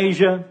that's in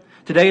Asia.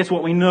 Today it's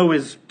what we know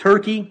as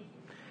Turkey.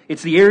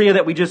 It's the area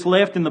that we just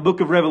left in the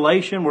book of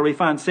Revelation where we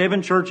find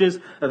 7 churches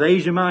of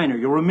Asia Minor.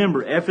 You'll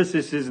remember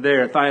Ephesus is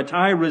there,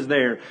 Thyatira is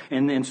there,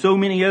 and so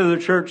many other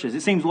churches.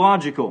 It seems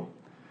logical.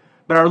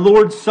 But our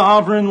Lord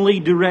sovereignly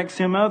directs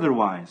him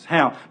otherwise.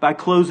 How? By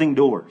closing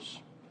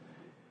doors.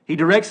 He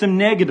directs him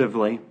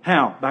negatively.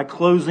 How? By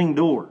closing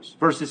doors.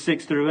 Verses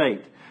 6 through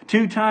 8.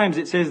 2 times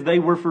it says they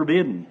were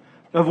forbidden.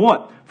 Of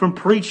what? From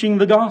preaching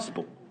the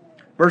gospel.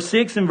 Verse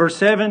 6 and verse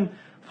 7,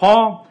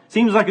 Paul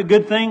seems like a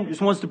good thing.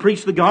 Just wants to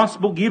preach the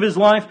gospel, give his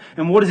life.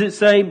 And what does it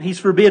say? He's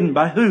forbidden.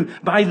 By who?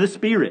 By the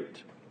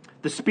Spirit.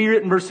 The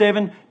Spirit in verse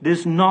 7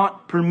 does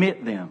not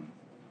permit them.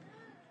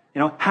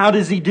 How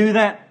does He do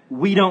that?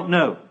 We don't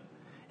know.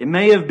 It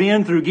may have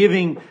been through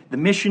giving the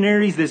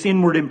missionaries this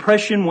inward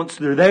impression once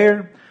they're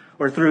there,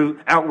 or through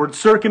outward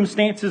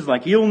circumstances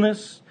like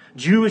illness,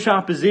 Jewish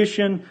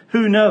opposition,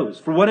 who knows?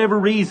 For whatever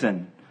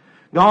reason,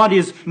 God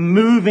is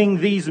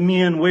moving these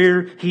men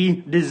where He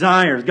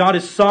desires. God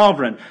is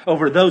sovereign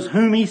over those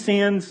whom He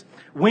sends,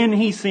 when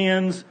He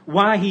sends,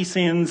 why He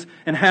sends,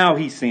 and how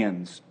He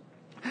sends.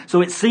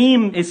 So it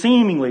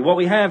seemingly what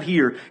we have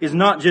here is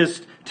not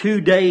just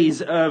 2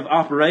 days of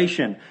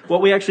operation.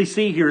 What we actually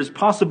see here is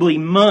possibly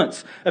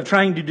months of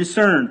trying to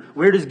discern,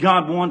 where does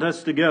God want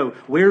us to go?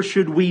 Where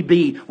should we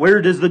be?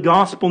 Where does the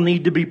gospel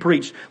need to be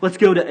preached? Let's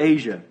go to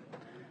Asia.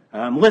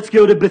 Let's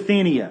go to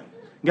Bithynia.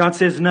 God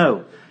says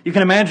no. You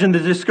can imagine the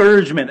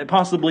discouragement that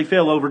possibly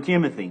fell over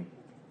Timothy.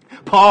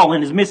 Paul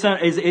and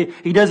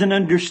he doesn't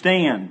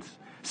understand.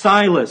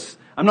 Silas,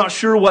 I'm not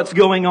sure what's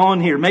going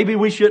on here. Maybe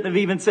we shouldn't have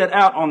even set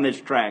out on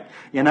this track.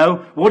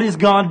 What is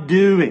God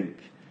doing?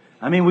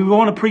 We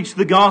want to preach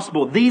the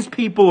gospel. These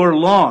people are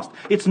lost.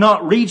 It's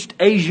not reached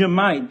Asia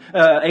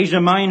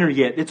Minor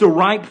yet. It's a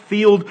ripe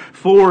field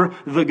for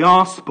the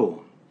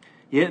gospel.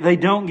 Yet they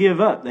don't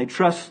give up. They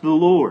trust the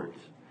Lord.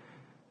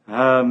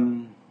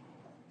 And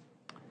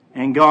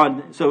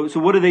God, so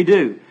what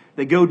do?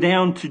 They go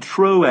down to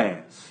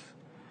Troas.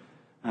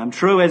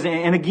 Troas,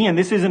 and again,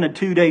 this isn't a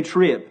 2-day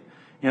trip.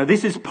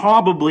 This is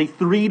probably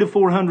 300 to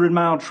 400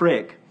 mile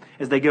trek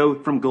as they go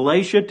from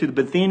Galatia to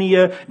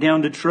Bithynia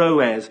down to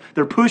Troas.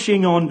 They're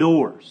pushing on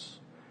doors.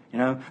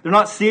 They're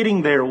not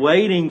sitting there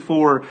waiting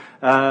for,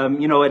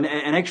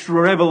 an extra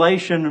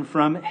revelation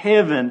from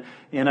heaven,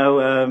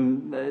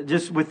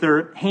 just with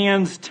their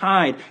hands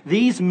tied.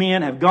 These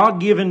men have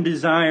God-given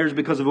desires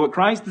because of what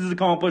Christ has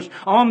accomplished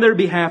on their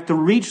behalf to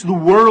reach the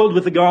world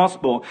with the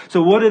gospel.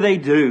 So what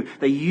do?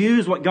 They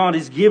use what God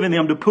has given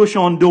them to push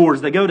on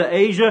doors. They go to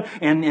Asia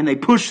and they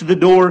push the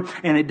door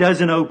and it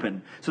doesn't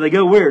open. So they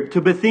go where?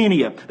 To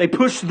Bithynia. They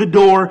push the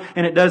door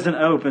and it doesn't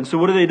open. So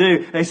what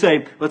do? They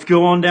say, let's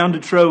go on down to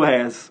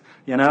Troas,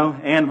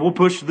 and we'll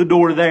push the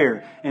door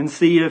there and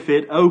see if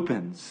it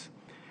opens.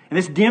 And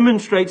this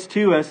demonstrates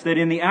to us that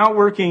in the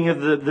outworking of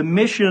the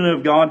mission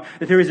of God,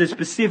 that there is a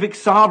specific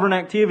sovereign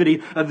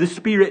activity of the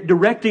Spirit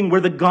directing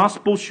where the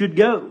gospel should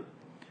go.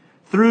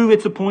 Through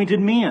its appointed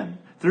men,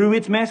 through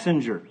its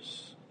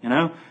messengers.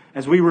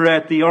 As we were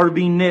at the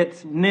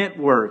RB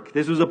network,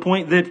 this was a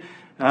point that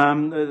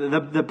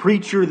the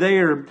preacher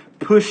there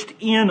pushed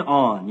in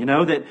on.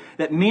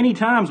 That many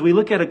times we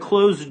look at a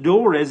closed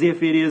door as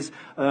if it is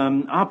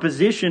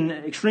opposition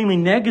extremely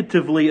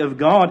negatively of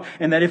God,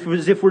 and that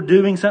as if we're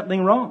doing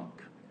something wrong.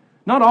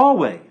 Not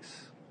always.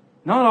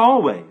 Not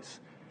always.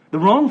 The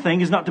wrong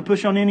thing is not to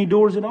push on any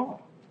doors at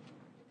all.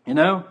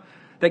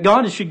 That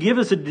God should give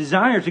us a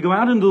desire to go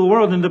out into the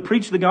world and to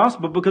preach the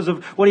gospel because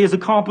of what He has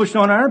accomplished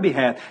on our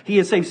behalf. He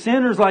has saved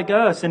sinners like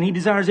us, and He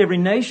desires every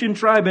nation,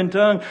 tribe, and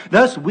tongue.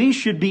 Thus, we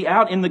should be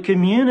out in the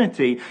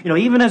community.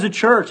 Even as a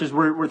church, as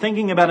we're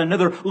thinking about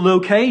another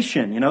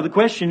location. The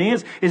question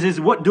is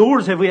what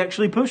doors have we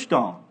actually pushed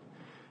on?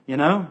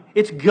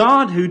 It's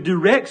God who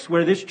directs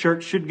where this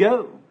church should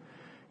go.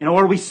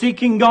 Are we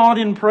seeking God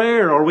in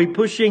prayer? Are we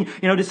pushing,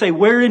 to say,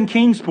 where in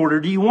Kingsport? Or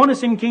do you want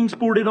us in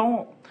Kingsport at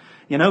all?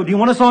 Do you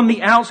want us on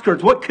the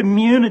outskirts? What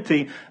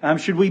community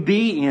should we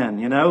be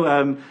in?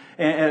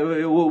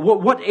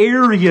 What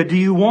area do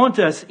you want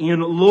us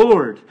in,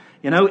 Lord?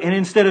 And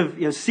instead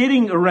of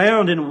sitting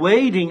around and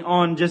waiting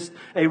on just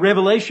a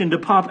revelation to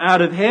pop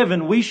out of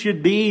heaven, we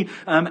should be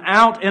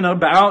out and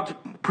about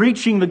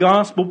preaching the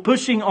gospel,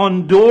 pushing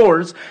on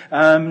doors,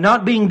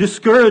 not being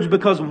discouraged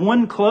because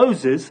one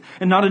closes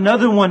and not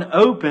another one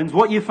opens.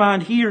 What you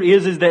find here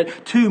is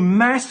that 2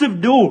 massive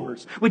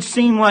doors, which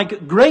seem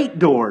like great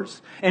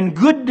doors and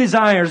good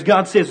desires,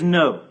 God says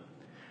no.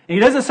 And He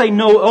doesn't say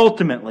no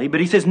ultimately, but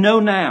He says no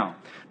now.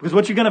 Because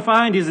what you're going to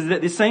find is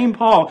that the same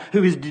Paul,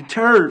 who is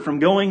deterred from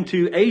going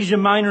to Asia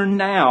Minor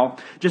now,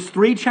 just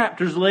 3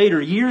 chapters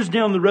later, years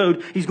down the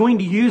road, he's going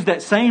to use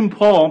that same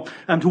Paul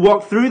to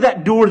walk through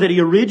that door that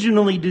he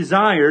originally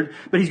desired.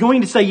 But he's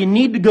going to say, you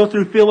need to go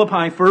through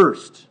Philippi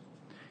first.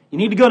 You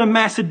need to go to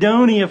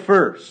Macedonia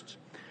first.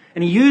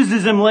 And he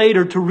uses him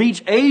later to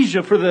reach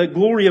Asia for the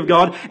glory of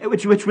God,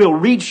 which will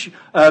reach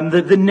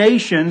the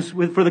nations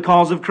for the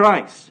cause of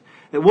Christ.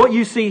 That what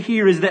you see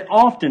here is that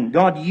often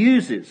God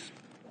uses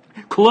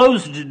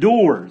closed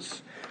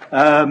doors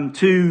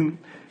to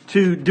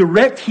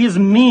direct His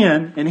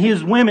men and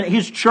His women,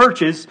 His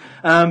churches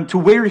to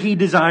where He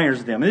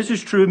desires them. And this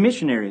is true of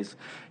missionaries.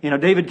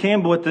 David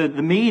Campbell at the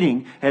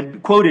meeting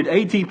had quoted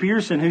A.T.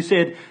 Pierson, who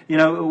said,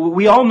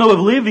 we all know of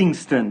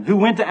Livingstone, who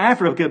went to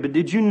Africa, but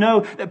did you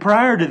know that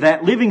prior to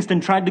that,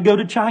 Livingstone tried to go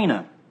to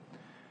China?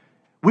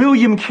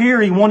 William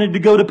Carey wanted to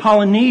go to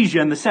Polynesia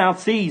in the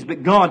South Seas,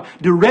 but God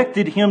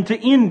directed him to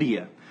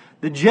India.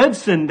 The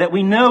Judson that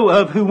we know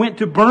of, who went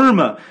to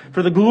Burma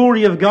for the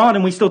glory of God,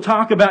 and we still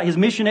talk about his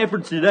mission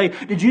efforts today.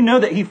 Did you know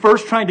that he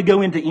first tried to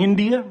go into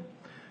India?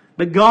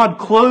 But God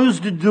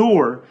closed a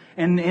door,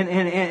 and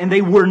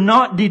they were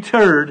not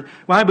deterred.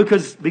 Why?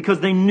 Because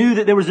they knew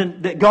that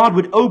that God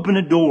would open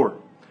a door,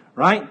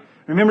 right?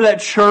 Remember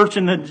that church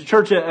in the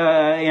church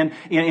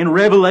in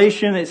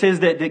Revelation? It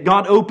says that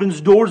God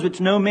opens doors which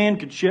no man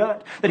could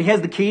shut. That He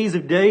has the keys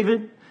of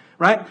David,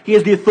 right? He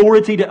has the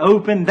authority to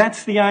open.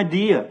 That's the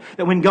idea.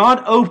 That when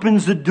God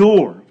opens a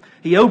door,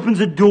 He opens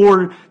a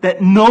door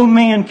that no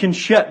man can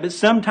shut. But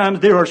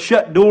sometimes there are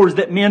shut doors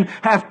that men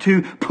have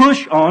to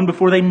push on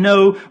before they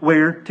know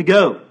where to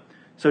go.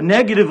 So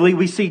negatively,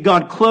 we see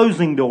God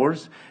closing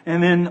doors.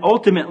 And then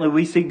ultimately,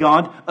 we see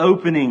God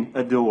opening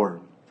a door.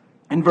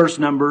 In verse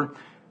number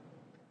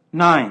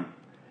 9.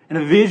 And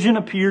a vision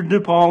appeared to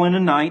Paul in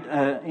the night.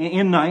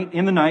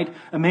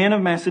 A man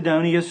of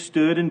Macedonia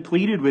stood and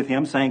pleaded with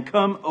him, saying,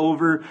 "Come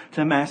over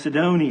to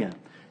Macedonia."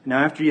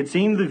 Now, after he had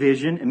seen the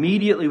vision,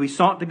 immediately we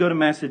sought to go to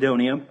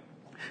Macedonia,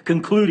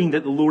 concluding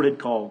that the Lord had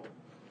called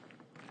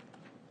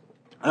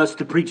us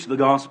to preach the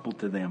gospel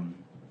to them.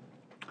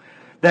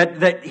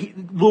 The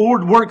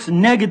Lord works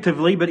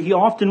negatively, but He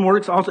often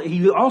works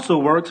He also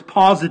works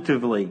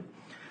positively.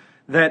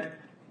 That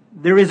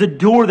there is a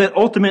door that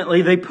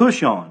ultimately they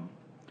push on.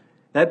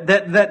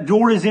 That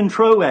door is in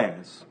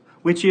Troas,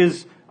 which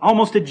is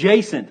almost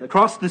adjacent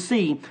across the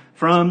sea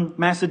from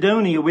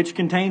Macedonia, which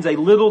contains a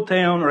little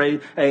town or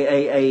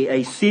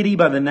a city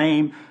by the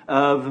name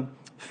of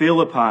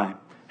Philippi.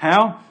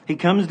 How? He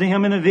comes to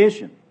him in a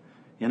vision.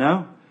 You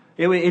know?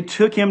 It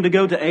took him to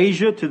go to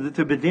Asia,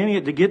 to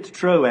Bithynia, to get to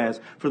Troas,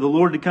 for the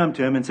Lord to come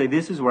to him and say,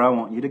 "This is where I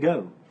want you to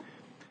go."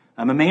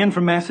 I'm a man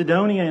from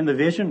Macedonia in the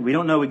vision. We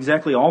don't know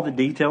exactly all the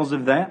details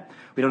of that.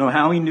 We don't know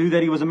how he knew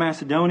that he was a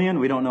Macedonian.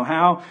 We don't know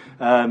how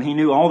he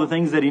knew all the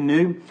things that he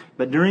knew.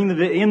 But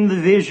in the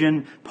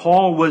vision,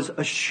 Paul was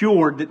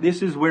assured that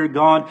this is where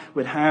God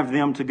would have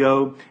them to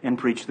go and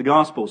preach the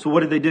gospel. So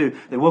what did they do?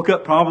 They woke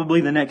up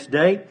probably the next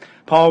day.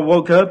 Paul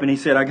woke up and he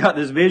said, "I got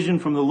this vision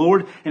from the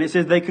Lord." And it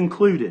says they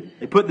concluded.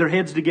 They put their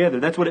heads together.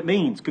 That's what it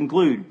means,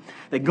 conclude.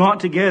 They got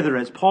together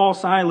as Paul,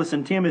 Silas,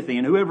 and Timothy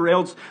and whoever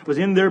else was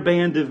in their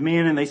band of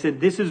men. And they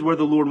said, "This is where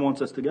the Lord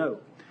wants us to go."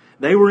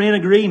 They were in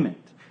agreement.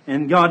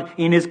 And God,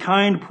 in His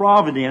kind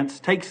providence,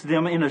 takes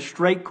them in a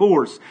straight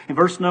course. In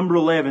verse number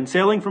 11,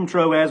 sailing from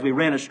Troas, we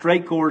ran a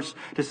straight course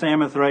to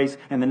Samothrace,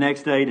 and the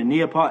next day to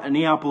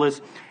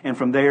Neapolis, and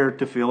from there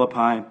to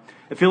Philippi.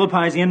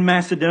 Philippi is in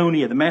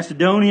Macedonia. The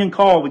Macedonian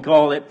call, we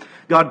call it.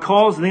 God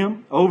calls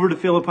them over to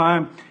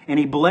Philippi, and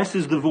He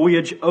blesses the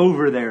voyage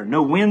over there.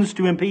 No winds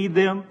to impede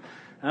them,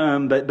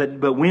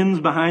 but winds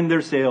behind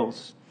their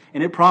sails.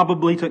 And it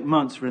probably took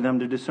months for them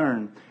to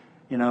discern,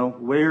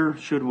 where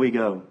should we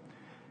go?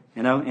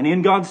 And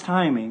in God's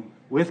timing,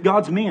 with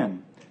God's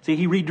men. See,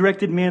 He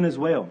redirected men as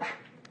well.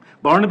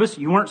 Barnabas,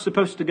 you weren't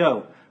supposed to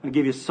go. I'm going to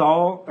give you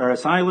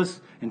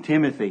Silas and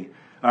Timothy.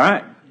 All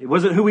right. It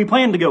wasn't who we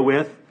planned to go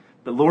with,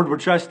 but Lord, we're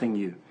trusting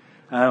You.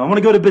 I want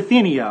to go to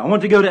Bithynia. I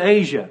want to go to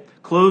Asia.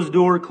 Closed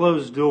door,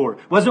 closed door.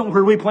 Wasn't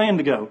where we planned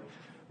to go.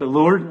 But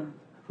Lord,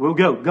 we'll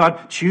go.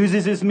 God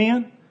chooses His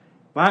men,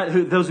 right?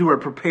 Those who are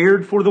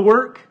prepared for the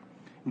work,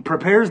 and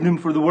prepares them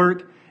for the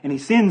work, and He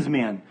sends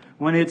men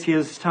when it's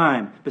His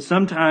time. But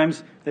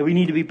sometimes that we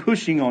need to be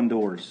pushing on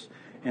doors.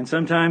 And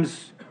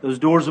sometimes those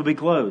doors will be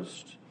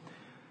closed.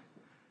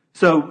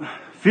 So,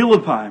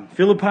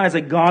 Philippi is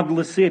a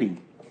godless city.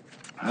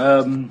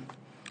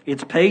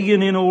 It's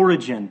pagan in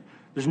origin.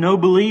 There's no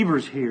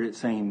believers here, it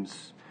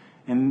seems.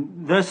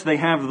 And thus they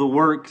have the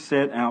work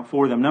set out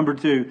for them. Number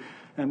 2,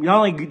 not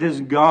only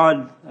does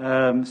God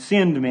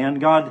send men,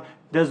 God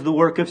does the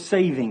work of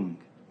saving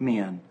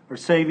men or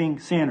saving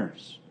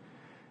sinners.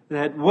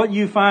 That what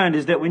you find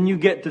is that when you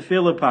get to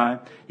Philippi,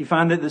 you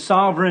find that the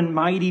sovereign,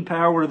 mighty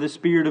power of the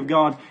Spirit of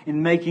God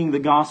in making the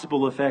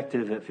gospel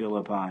effective at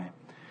Philippi.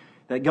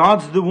 That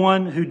God's the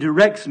one who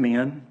directs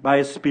men by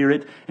His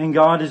Spirit, and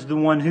God is the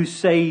one who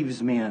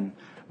saves men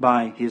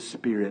by His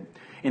Spirit.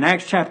 In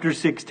Acts chapter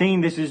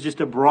 16, this is just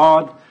a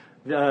broad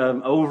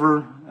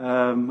overview.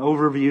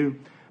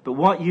 But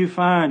what you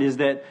find is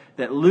that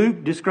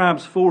Luke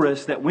describes for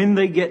us that when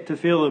they get to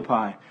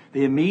Philippi,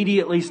 they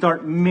immediately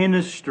start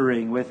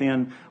ministering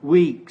within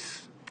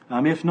weeks,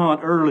 if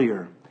not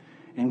earlier.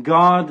 And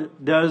God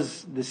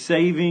does the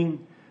saving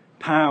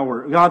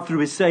power. God, through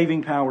His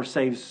saving power,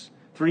 saves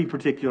 3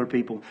 particular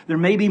people. There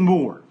may be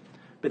more,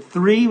 but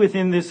 3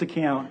 within this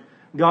account,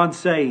 God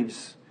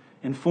saves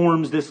and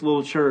forms this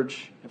little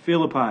church at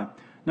Philippi.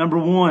 Number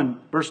 1,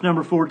 verse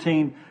number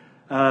 14,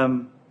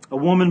 a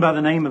woman by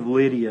the name of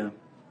Lydia.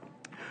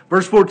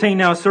 Verse 14,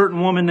 now a certain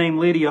woman named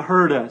Lydia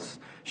heard us.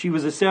 She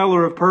was a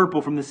seller of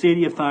purple from the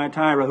city of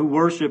Thyatira who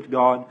worshipped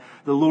God.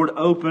 The Lord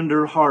opened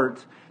her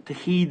heart to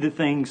heed the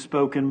things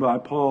spoken by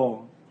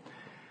Paul.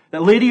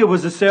 That Lydia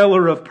was a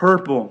seller of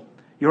purple.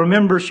 You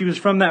remember she was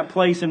from that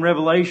place in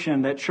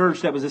Revelation, that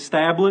church that was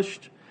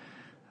established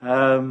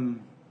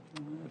from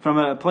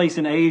a place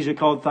in Asia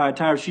called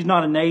Thyatira. She's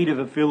not a native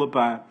of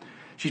Philippi.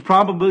 She's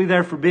probably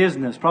there for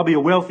business, probably a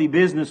wealthy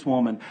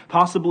businesswoman,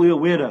 possibly a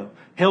widow,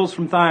 hails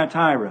from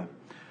Thyatira.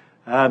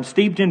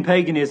 steeped in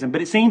paganism.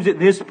 But it seems at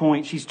this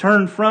point she's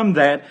turned from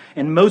that,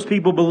 and most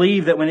people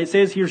believe that when it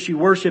says here she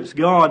worships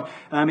God,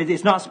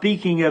 it's not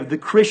speaking of the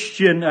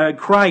Christian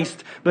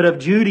Christ, but of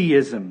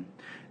Judaism.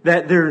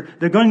 That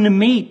they're going to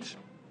meet.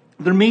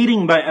 They're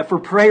meeting for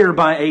prayer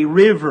by a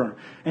river.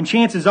 And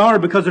chances are,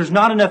 because there's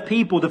not enough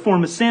people to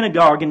form a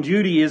synagogue in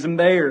Judaism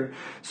there.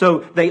 So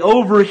they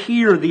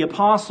overhear the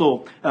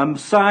apostle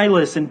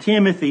Silas and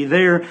Timothy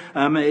there.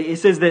 It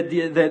says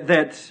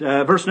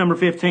that verse number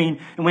 15,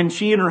 and when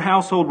she and her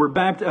household were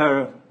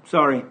baptized,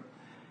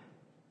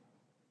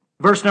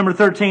 verse number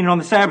 13, and on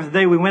the Sabbath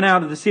day we went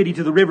out of the city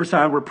to the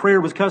riverside where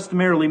prayer was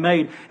customarily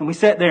made, and we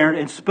sat there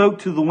and spoke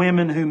to the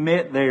women who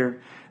met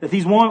there. That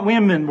these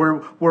women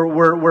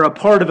were a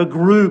part of a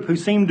group who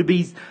seemed to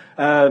be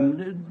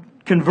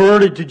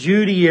converted to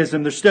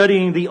Judaism. They're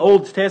studying the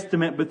Old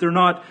Testament, but they're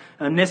not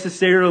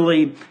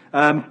necessarily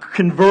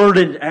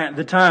converted at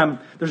the time.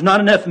 There's not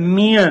enough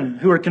men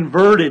who are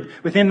converted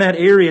within that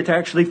area to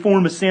actually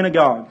form a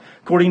synagogue.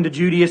 According to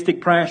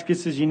Judaistic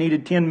practices, you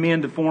needed 10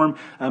 men to form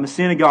a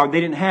synagogue. They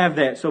didn't have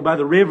that. So by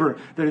the river,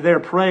 they're there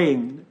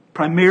praying,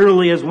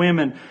 primarily as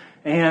women.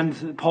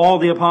 And Paul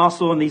the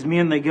apostle and these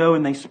men, they go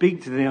and they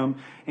speak to them.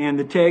 And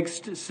the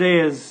text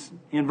says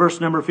in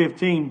verse number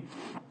 15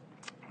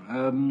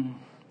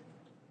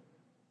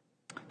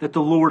 that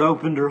the Lord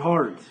opened her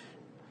heart.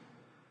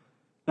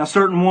 Now, a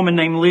certain woman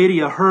named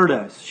Lydia heard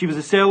us. She was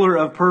a seller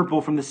of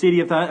purple from the city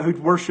of who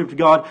worshipped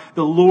God.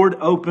 The Lord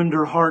opened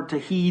her heart to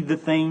heed the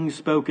things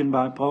spoken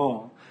by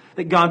Paul.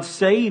 That God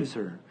saves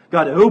her.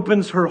 God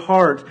opens her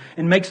heart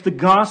and makes the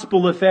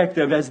gospel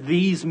effective as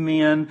these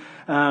men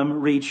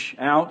reach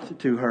out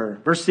to her.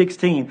 Verse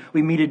 16,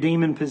 we meet a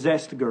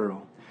demon-possessed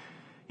girl.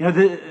 You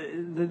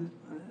know,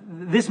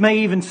 this may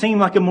even seem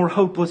like a more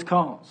hopeless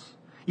cause.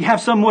 You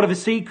have somewhat of a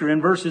seeker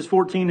in verses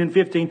 14 and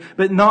 15,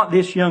 but not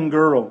this young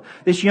girl.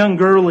 This young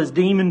girl is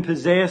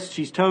demon-possessed.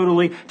 She's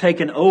totally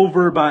taken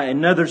over by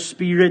another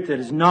spirit that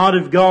is not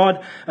of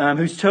God,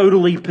 who's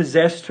totally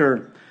possessed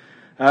her.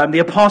 The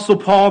Apostle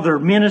Paul, they're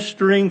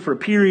ministering for a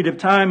period of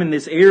time in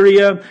this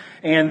area,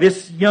 and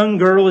this young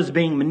girl is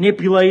being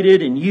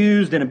manipulated and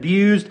used and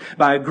abused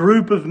by a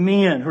group of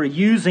men who are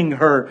using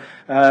her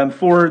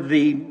for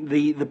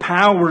the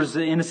powers,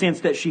 in a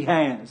sense, that she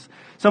has.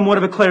 Somewhat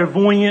of a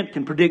clairvoyant,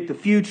 can predict the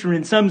future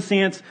in some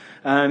sense.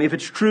 If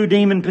it's true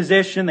demon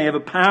possession, they have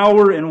a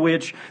power in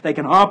which they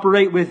can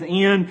operate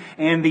within,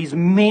 and these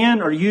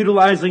men are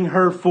utilizing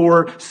her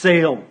for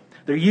sale.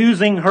 They're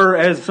using her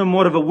as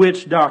somewhat of a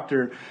witch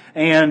doctor.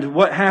 And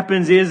what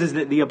happens is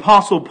that the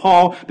Apostle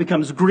Paul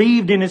becomes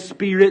grieved in his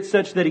spirit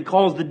such that he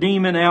calls the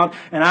demon out.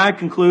 And I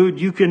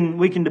conclude,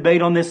 we can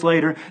debate on this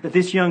later, that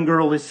this young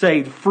girl is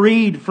saved,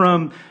 freed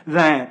from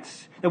that.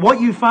 And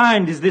what you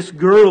find is this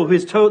girl who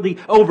is totally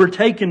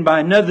overtaken by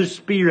another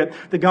spirit,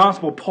 the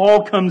gospel.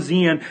 Paul comes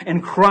in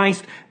and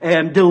Christ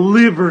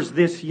delivers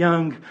this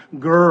young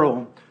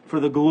girl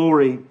for the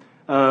glory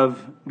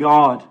of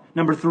God.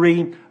 Number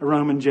 3, a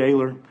Roman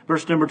jailer.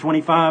 Verse number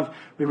 25,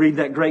 we read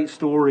that great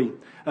story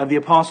of the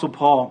Apostle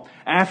Paul.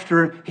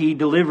 After he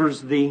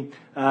delivers the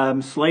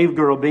slave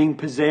girl being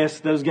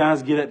possessed, those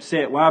guys get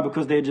upset. Why?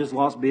 Because they had just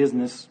lost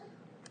business.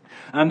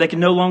 They can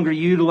no longer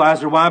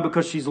utilize her. Why?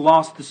 Because she's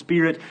lost the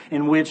spirit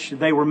in which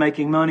they were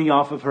making money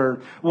off of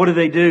her. What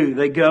do?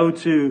 They go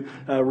to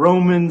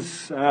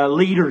Romans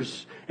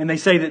leaders. And they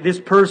say that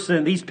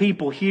these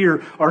people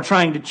here are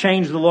trying to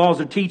change the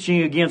laws of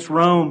teaching against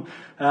Rome.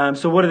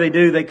 So what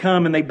do? They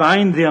come and they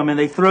bind them and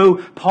they throw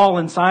Paul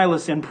and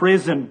Silas in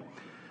prison.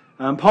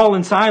 Paul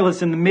and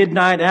Silas in the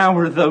midnight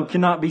hour, though,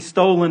 cannot be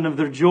stolen of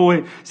their joy.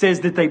 It says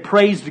that they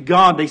praised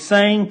God. They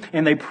sang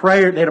and they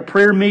prayed. They had a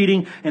prayer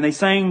meeting and they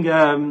sang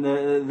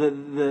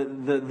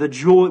the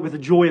joy with the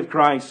joy of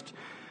Christ.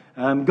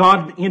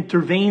 God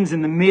intervenes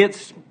in the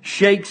midst,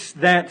 shakes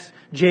that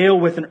jail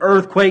with an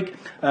earthquake,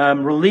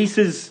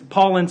 releases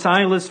Paul and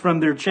Silas from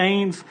their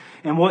chains.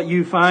 And what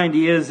you find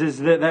is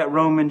that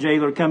Roman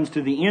jailer comes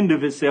to the end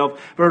of himself.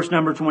 Verse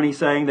number 20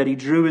 saying that he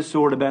drew his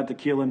sword about to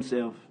kill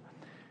himself.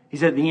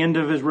 He's at the end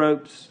of his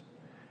ropes.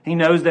 He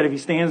knows that if he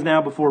stands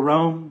now before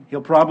Rome, he'll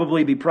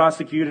probably be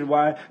prosecuted.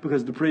 Why?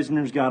 Because the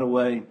prisoners got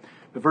away.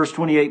 But verse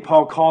 28,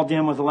 Paul called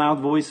them with a loud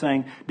voice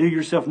saying, "Do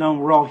yourself known,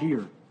 we're all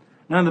here.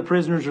 None of the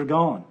prisoners are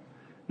gone.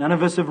 None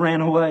of us have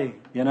ran away,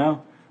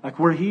 Like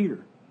we're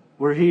here.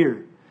 We're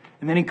here."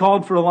 And then he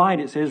called for a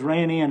light, it says,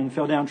 ran in and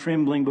fell down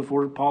trembling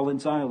before Paul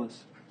and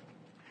Silas.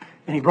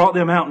 And he brought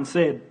them out and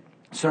said,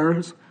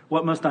 "Sirs,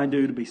 what must I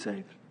do to be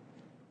saved?"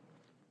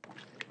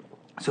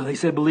 So they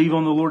said, "Believe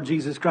on the Lord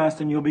Jesus Christ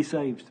and you'll be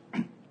saved,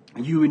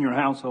 you and your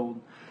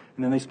household."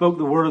 And then they spoke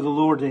the word of the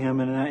Lord to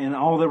him and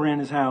all that were in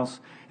his house.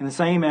 In the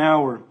same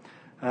hour,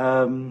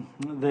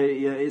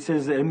 it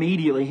says that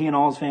immediately he and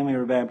all his family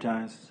were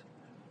baptized.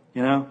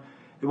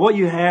 What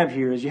you have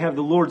here is you have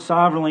the Lord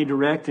sovereignly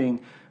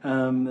directing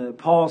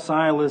Paul,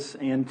 Silas,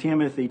 and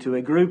Timothy to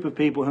a group of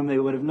people whom they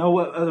would have no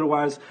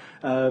otherwise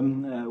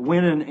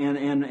went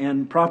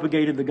and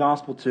propagated the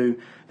gospel to,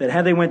 that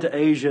had they went to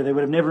Asia, they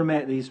would have never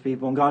met these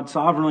people. And God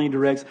sovereignly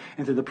directs,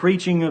 and through the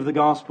preaching of the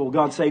gospel,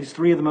 God saves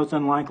 3 of the most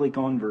unlikely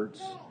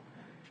converts.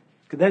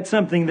 That's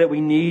something that we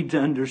need to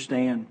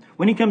understand.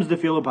 When He comes to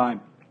Philippi,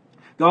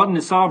 God in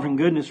His sovereign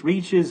goodness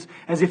reaches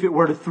as if it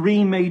were to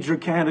 3 major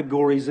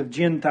categories of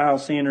Gentile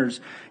sinners.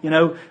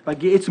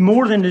 Like it's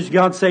more than just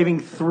God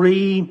saving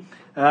 3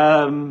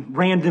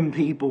 random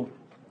people.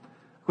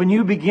 When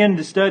you begin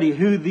to study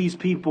who these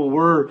people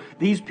were,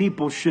 these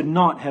people should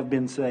not have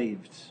been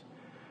saved.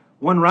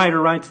 One writer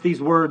writes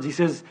these words. He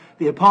says,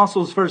 the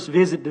apostles' first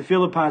visit to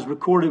Philippi is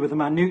recorded with a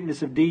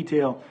minuteness of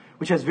detail,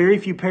 which has very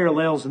few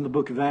parallels in the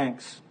book of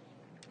Acts.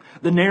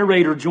 The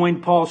narrator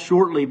joined Paul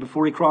shortly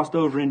before he crossed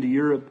over into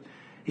Europe.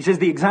 He says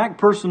the exact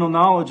personal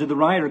knowledge of the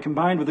writer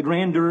combined with the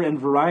grandeur and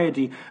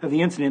variety of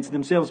the incidents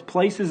themselves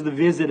places the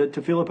visit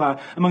to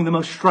Philippi among the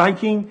most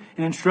striking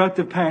and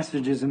instructive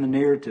passages in the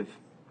narrative.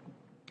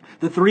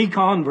 The 3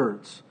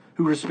 converts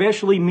who are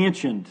especially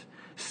mentioned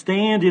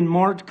stand in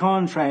marked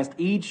contrast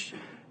each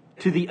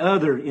to the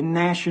other in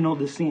national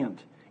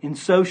descent, in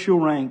social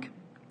rank,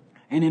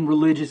 and in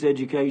religious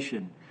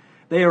education.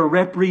 They are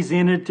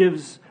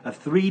representatives of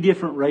 3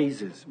 different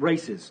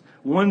races.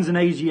 One's an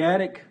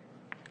Asiatic,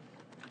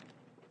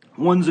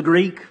 one's a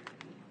Greek,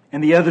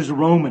 and the other's a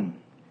Roman.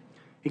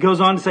 He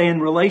goes on to say, in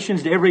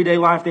relations to everyday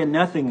life, they had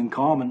nothing in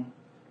common.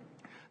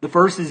 The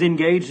first is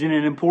engaged in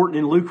an important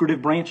and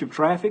lucrative branch of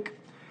traffic.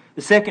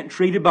 The second,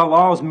 treated by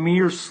law as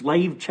mere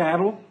slave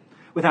chattel,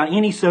 without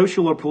any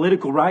social or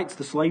political rights,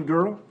 the slave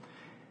girl,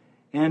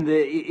 and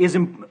is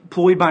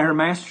employed by her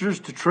masters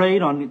to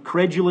trade on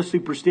credulous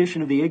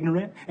superstition of the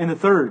ignorant. And the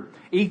third,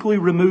 equally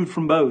removed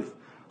from both,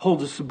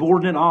 holds a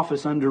subordinate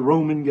office under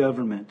Roman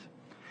government.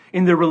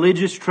 In their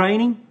religious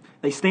training,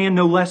 they stand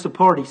no less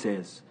apart, he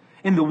says.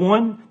 In the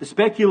one, the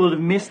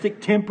speculative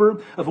mystic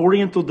temper of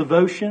Oriental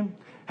devotion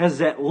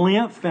has at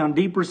length found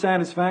deeper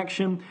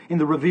satisfaction in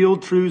the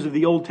revealed truths of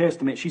the Old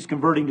Testament. She's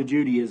converting to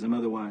Judaism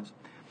otherwise.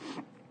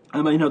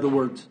 In other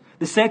words.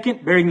 The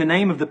second, bearing the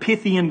name of the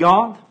Pythian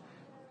god,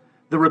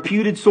 the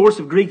reputed source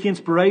of Greek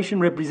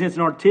inspiration, represents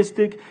an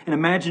artistic and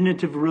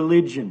imaginative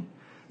religion,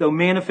 though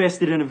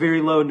manifested in a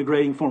very low and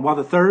degrading form. While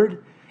the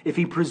third, if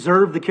he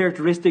preserved the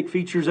characteristic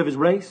features of his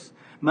race,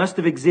 must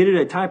have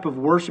exhibited a type of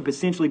worship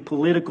essentially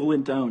political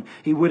in tone.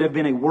 He would have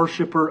been a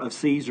worshipper of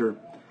Caesar.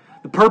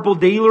 The purple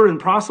dealer and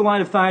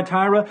proselyte of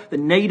Thyatira, the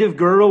native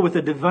girl with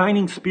a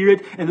divining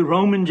spirit, and the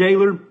Roman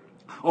jailer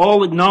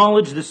all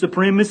acknowledge the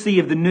supremacy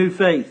of the new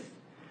faith.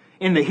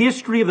 In the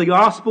history of the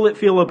gospel at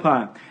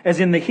Philippi, as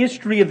in the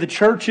history of the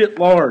church at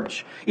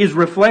large, is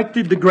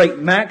reflected the great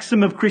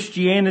maxim of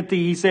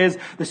Christianity. He says,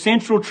 the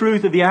central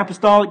truth of the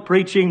apostolic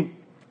preaching,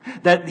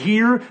 that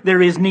here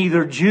there is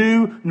neither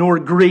Jew nor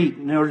Greek,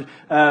 nor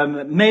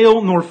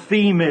male nor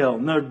female,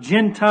 nor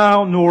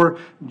Gentile nor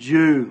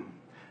Jew.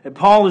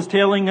 Paul is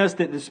telling us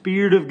that the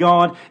Spirit of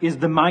God is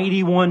the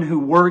mighty one who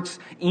works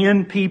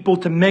in people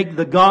to make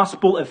the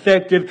gospel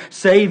effective,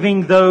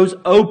 saving those,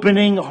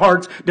 opening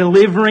hearts,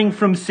 delivering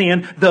from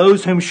sin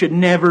those whom should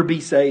never be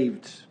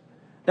saved.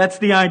 That's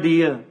the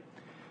idea.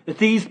 That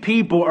these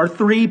people are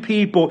 3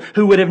 people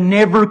who would have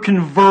never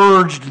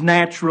converged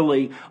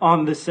naturally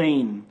on the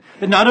scene.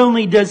 That not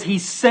only does He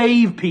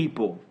save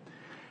people,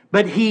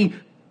 but He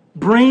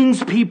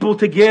brings people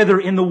together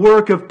in the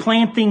work of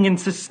planting and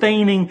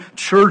sustaining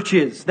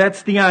churches.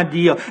 That's the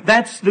idea.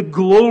 That's the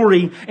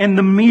glory and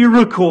the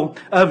miracle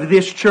of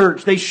this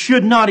church. They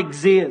should not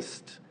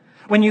exist.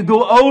 When you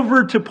go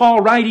over to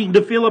Paul writing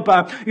to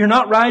Philippi, you're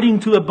not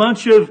writing to a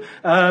bunch of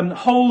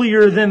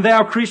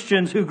holier-than-thou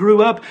Christians who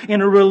grew up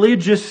in a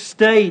religious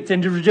state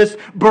and were just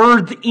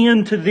birthed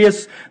into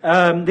this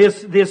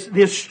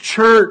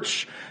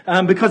church.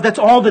 Because that's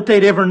all that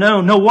they'd ever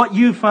known. No, what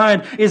you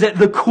find is at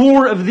the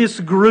core of this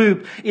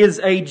group is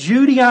a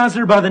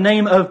Judaizer by the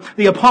name of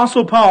the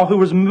Apostle Paul, who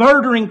was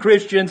murdering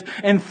Christians,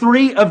 and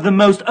 3 of the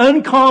most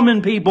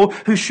uncommon people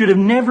who should have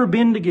never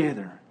been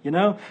together.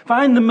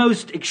 Find the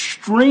most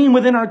extreme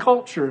within our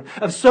culture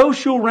of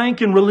social rank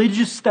and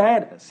religious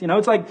status.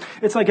 It's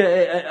like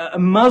a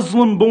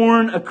Muslim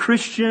born, a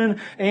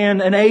Christian,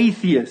 and an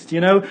atheist,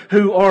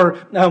 who are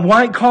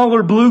white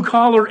collar, blue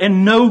collar,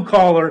 and no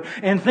collar,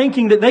 and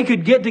thinking that they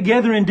could get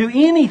together and do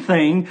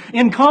anything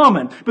in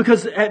common.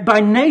 Because by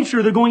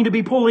nature, they're going to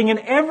be pulling in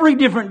every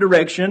different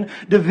direction.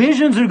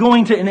 Divisions are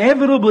going to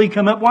inevitably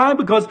come up. Why?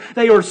 Because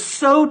they are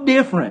so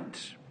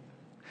different.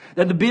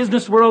 That the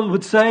business world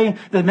would say,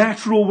 the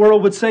natural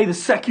world would say, the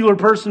secular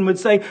person would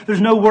say, there's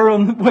no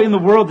way in the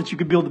world that you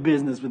could build a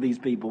business with these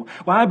people.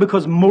 Why?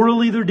 Because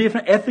morally they're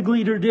different,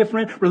 ethically they're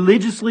different,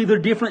 religiously they're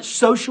different,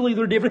 socially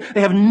they're different.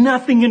 They have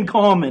nothing in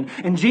common.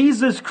 And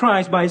Jesus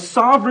Christ, by His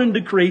sovereign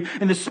decree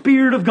and the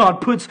Spirit of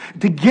God, puts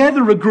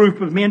together a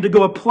group of men to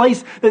go a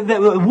place that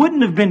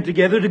wouldn't have been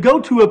together, to go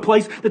to a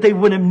place that they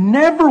would have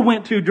never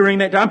went to during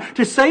that time,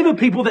 to save a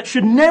people that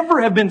should never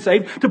have been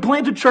saved, to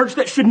plant a church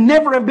that should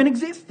never have been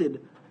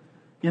existed.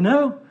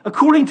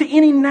 according to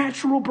any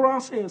natural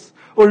process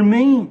or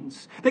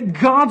means. That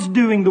God's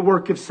doing the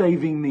work of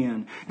saving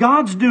men.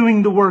 God's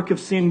doing the work of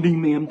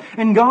sending men.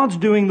 And God's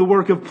doing the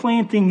work of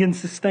planting and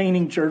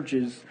sustaining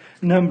churches.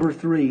 Number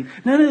 3,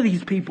 none of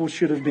these people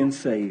should have been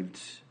saved.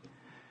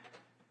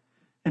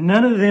 And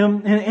none of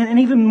them, and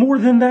even more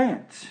than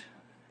that,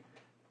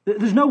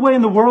 there's no way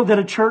in the world that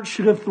a church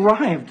should have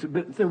thrived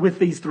with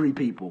these 3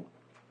 people.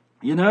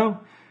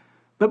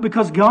 But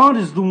because God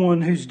is the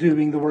one who's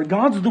doing the work.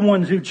 God's the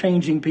one who's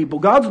changing people.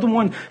 God's the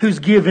one who's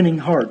giving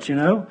hearts,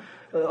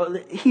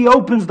 He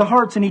opens the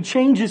hearts and He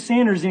changes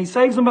sinners and He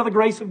saves them by the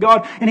grace of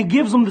God and He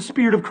gives them the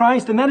Spirit of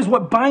Christ, and that is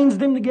what binds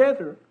them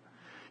together.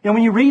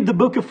 When you read the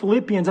book of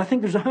Philippians, I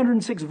think there's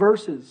 106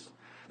 verses.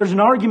 There's an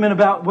argument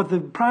about what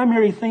the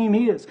primary theme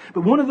is.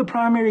 But one of the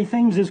primary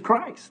themes is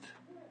Christ.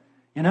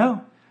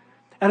 Out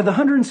of the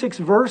 106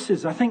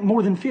 verses, I think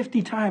more than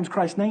 50 times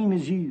Christ's name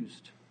is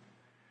used.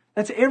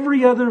 That's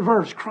every other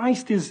verse.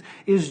 Christ is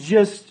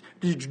just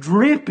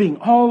dripping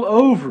all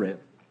over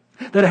it.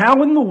 That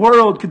how in the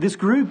world could this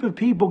group of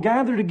people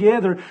gather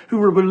together who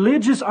were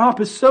religious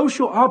opposites,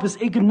 social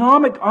opposites,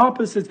 economic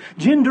opposites,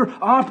 gender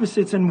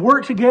opposites, and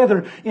work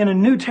together in a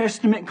New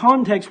Testament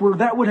context where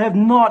that would have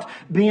not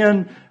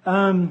been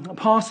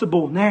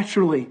possible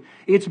naturally?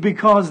 It's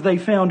because they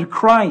found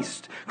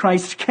Christ.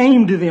 Christ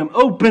came to them,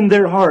 opened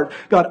their heart.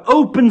 God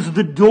opens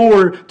the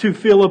door to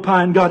Philippi,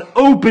 and God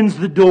opens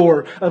the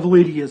door of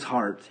Lydia's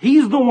heart.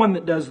 He's the one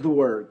that does the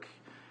work.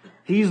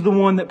 He's the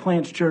one that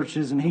plants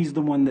churches, and He's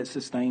the one that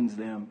sustains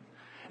them.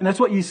 And that's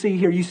what you see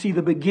here. You see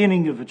the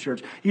beginning of a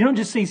church. You don't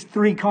just see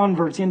 3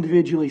 converts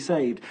individually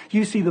saved.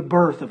 You see the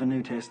birth of a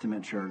New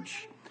Testament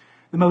church,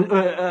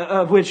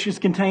 of which is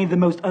contained the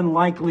most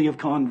unlikely of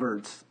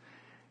converts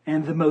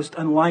and the most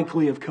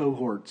unlikely of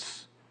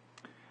cohorts.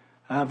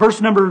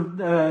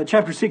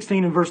 Chapter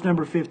 16 and verse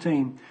number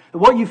 15.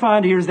 What you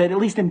find here is that at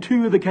least in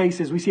 2 of the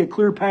cases, we see a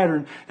clear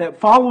pattern that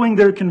following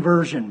their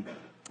conversion,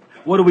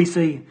 what do we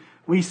see?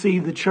 We see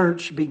the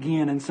church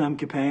begin in some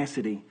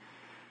capacity.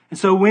 And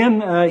so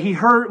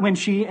when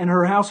she and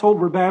her household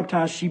were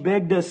baptized, she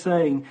begged us,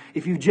 saying,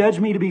 "If you judge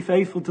me to be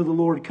faithful to the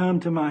Lord, come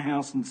to my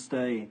house and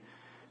stay."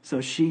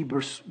 So she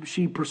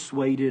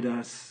persuaded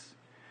us.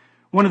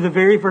 One of the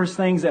very first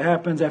things that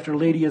happens after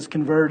Lydia's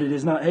converted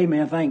is not, "Hey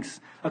man, thanks.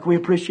 We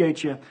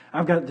appreciate you.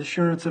 I've got the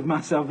assurance of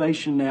my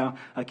salvation now.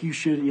 You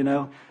should,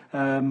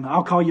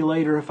 I'll call you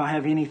later if I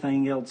have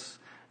anything else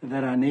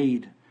that I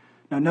need."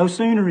 Now, no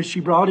sooner is she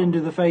brought into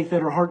the faith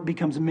that her heart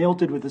becomes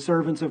melted with the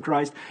servants of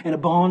Christ, and a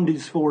bond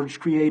is forged,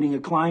 creating a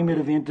climate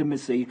of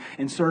intimacy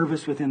and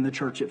service within the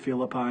church at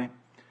Philippi.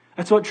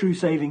 That's what true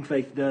saving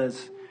faith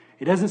does.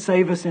 It doesn't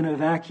save us in a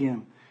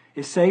vacuum.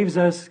 It saves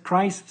us,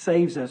 Christ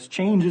saves us,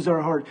 changes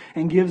our heart,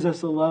 and gives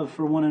us a love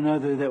for one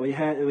another that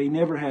we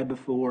never had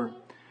before.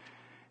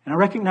 And I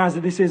recognize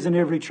that this isn't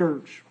every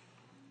church.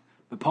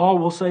 But Paul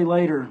will say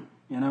later,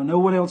 no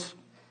one else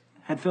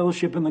had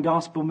fellowship in the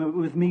gospel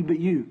with me but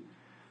you.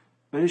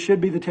 But it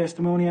should be the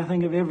testimony, I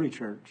think, of every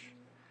church.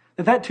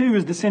 That too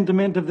is the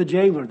sentiment of the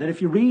jailer. That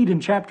if you read in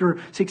chapter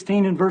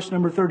 16 and verse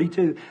number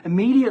 32,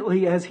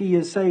 immediately as he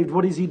is saved,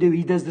 what does he do?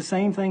 He does the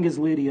same thing as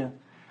Lydia.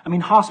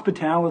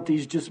 Hospitality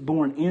is just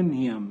born in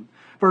him.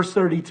 Verse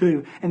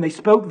 32, and they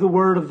spoke the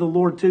word of the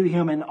Lord to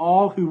him and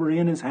all who were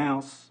in his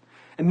house.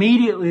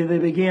 Immediately they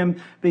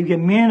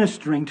began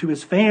ministering to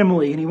his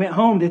family, and he went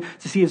home to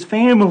see his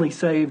family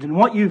saved. And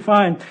what you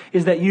find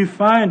is that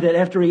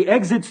after he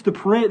exits the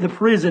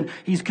prison,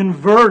 he's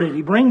converted.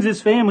 He brings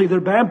his family, they're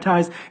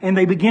baptized, and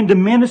they begin to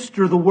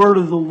minister the word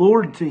of the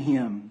Lord to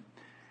him.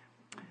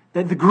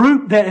 That the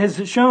group that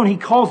has shown, he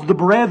calls the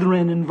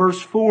brethren in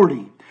verse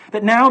 40.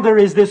 That now there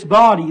is this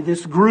body,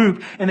 this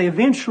group, and they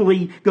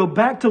eventually go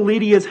back to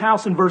Lydia's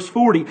house in verse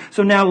 40.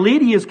 So now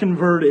Lydia's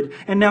converted,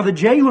 and now the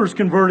jailer's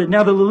converted.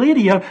 Now the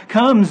Lydia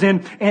comes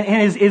and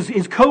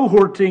is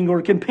cohorting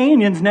or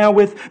companions now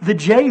with the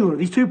jailer.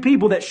 These 2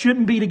 people that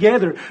shouldn't be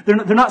together. They're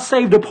not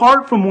saved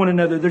apart from one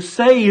another. They're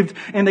saved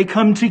and they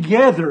come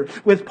together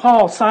with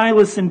Paul,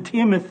 Silas, and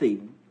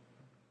Timothy.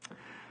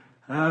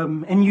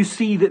 And you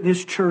see that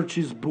this church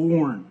is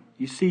born.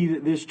 You see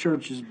that this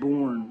church is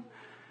born.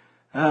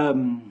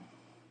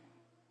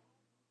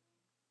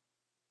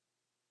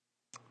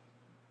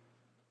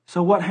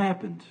 So what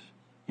happened?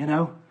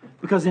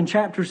 Because in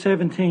chapter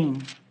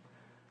 17,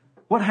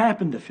 what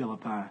happened to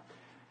Philippi?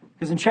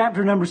 Because in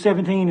chapter number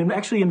 17, and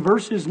actually in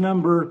verses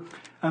number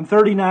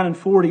 39 and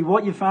 40,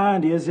 what you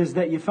find is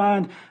that you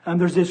find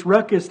there's this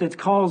ruckus that's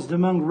caused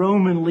among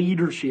Roman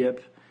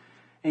leadership,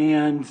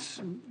 and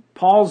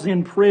Paul's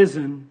in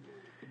prison,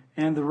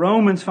 and the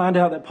Romans find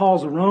out that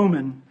Paul's a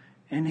Roman,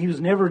 and he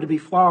was never to be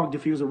flogged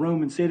if he was a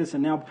Roman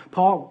citizen. Now,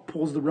 Paul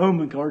pulls the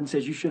Roman card and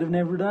says, "You should have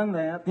never done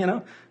that,"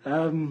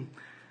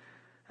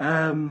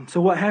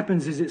 So what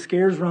happens is it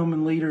scares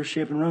Roman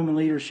leadership, and Roman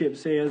leadership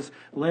says,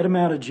 "Let him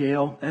out of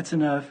jail. That's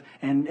enough,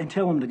 and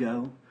tell him to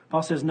go."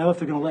 Paul says, "No, if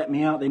they're going to let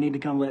me out, they need to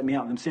come let me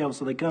out themselves."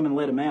 So they come and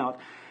let him out.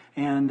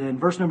 And in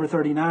verse number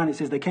 39, it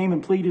says, they came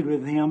and pleaded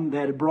with him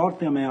that had brought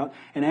them out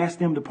and asked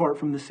them to depart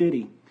from the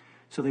city.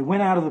 So they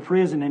went out of the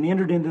prison and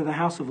entered into the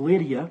house of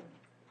Lydia.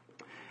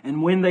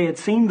 And when they had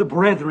seen the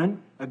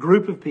brethren, a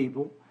group of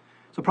people,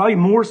 so probably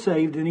more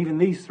saved than even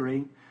these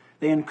three,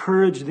 they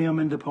encouraged them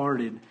and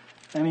departed.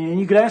 I mean, and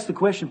you could ask the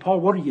question, Paul,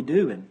 what are you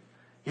doing?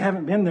 You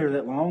haven't been there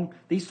that long.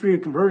 These three are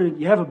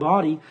converted. You have a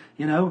body,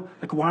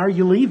 like why are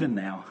you leaving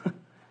now?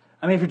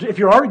 I mean, if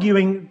you're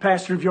arguing,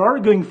 Pastor, if you're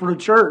arguing for a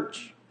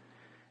church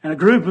and a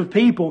group of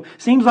people,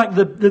 seems like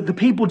the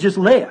people just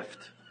left.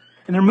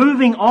 And they're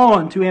moving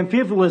on to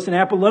Amphipolis and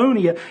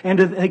Apollonia, and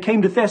they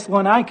came to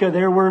Thessalonica.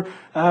 There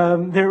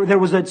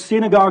was a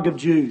synagogue of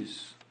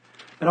Jews.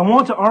 But I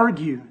want to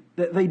argue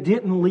that they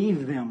didn't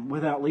leave them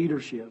without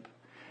leadership.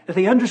 That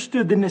they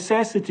understood the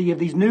necessity of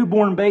these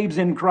newborn babes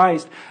in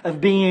Christ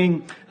of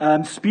being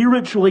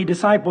spiritually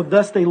discipled.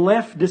 Thus they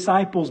left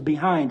disciples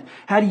behind.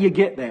 How do you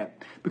get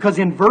that? Because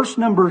in verse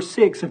number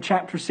 6 of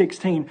chapter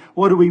 16,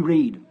 what do we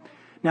read?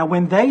 Now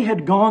when they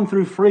had gone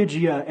through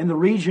Phrygia and the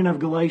region of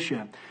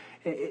Galatia,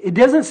 it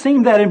doesn't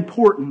seem that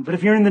important, but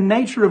if you're in the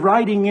nature of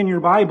writing in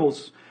your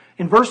Bibles,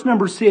 in verse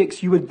number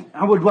 6,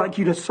 I would like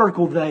you to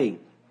circle they.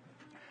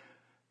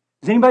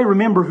 Does anybody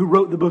remember who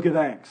wrote the book of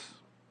Acts?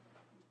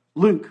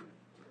 Luke.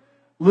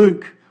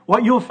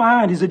 What you'll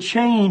find is a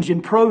change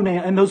in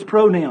those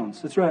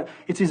pronouns. That's right.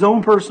 It's his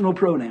own personal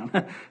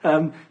pronoun.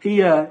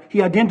 He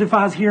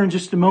identifies here in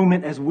just a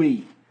moment as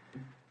we.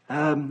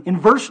 In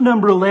verse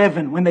number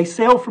 11, when they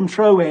sail from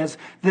Troas,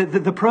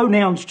 the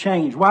pronouns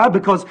change. Why?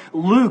 Because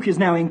Luke is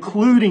now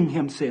including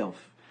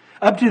himself.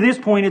 Up to this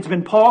point, it's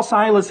been Paul,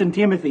 Silas, and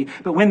Timothy.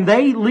 But when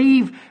they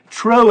leave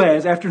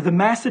Troas after the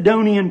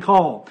Macedonian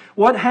call,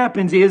 what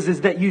happens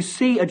is that you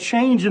see a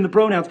change in the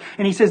pronouns.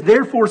 And he says,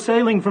 therefore,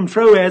 sailing from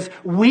Troas,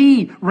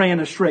 we ran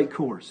a straight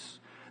course.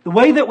 The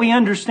way that we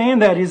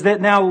understand that is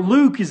that now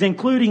Luke is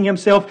including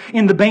himself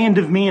in the band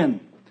of men.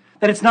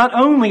 That it's not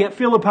only at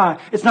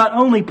Philippi, it's not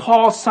only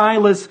Paul,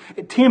 Silas,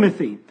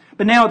 Timothy,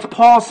 but now it's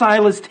Paul,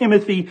 Silas,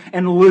 Timothy,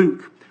 and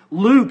Luke.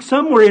 Luke,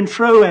 somewhere in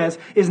Troas,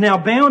 is now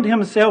bound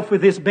himself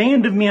with this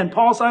band of men,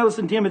 Paul, Silas,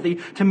 and Timothy,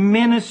 to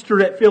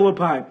minister at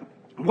Philippi.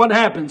 What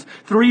happens?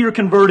 3 are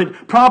converted,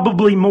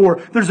 probably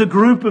more. There's a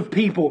group of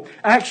people.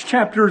 Acts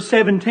chapter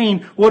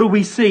 17, what do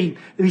we see?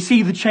 We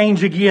see the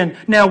change again.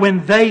 Now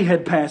when they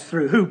had passed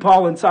through, who?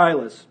 Paul and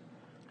Silas.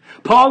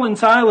 Paul and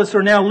Silas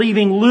are now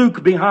leaving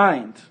Luke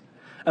behind.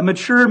 A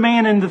mature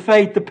man in the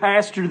faith to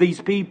pastor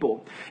these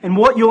people. And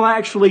what you'll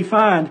actually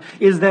find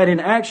is that in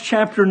Acts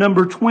chapter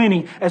number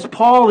 20, as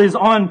Paul is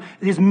on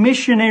his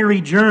missionary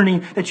journey,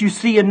 that you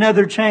see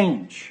another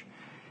change.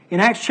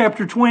 In Acts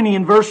chapter 20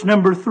 and verse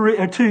number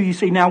 2, you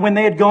see, now when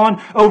they had gone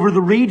over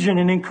the region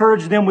and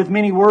encouraged them with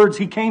many words,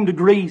 he came to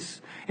Greece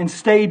and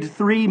stayed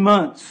 3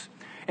 months.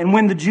 And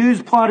when the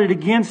Jews plotted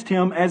against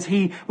him as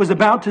he was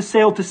about to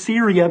sail to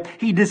Syria,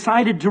 he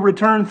decided to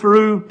return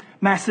through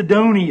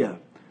Macedonia.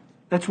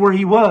 That's where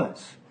he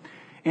was.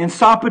 And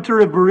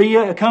Sopater of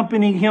Berea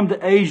accompanied him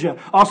to Asia.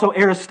 Also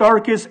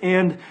Aristarchus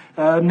and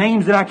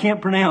names that I can't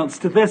pronounce,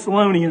 to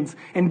Thessalonians,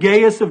 and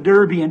Gaius of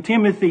Derbe, and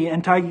Timothy,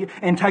 and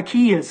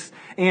Tychius,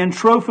 and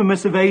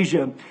Trophimus of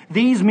Asia.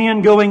 These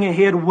men going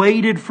ahead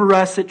waited for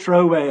us at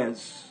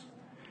Troas,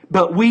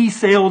 but we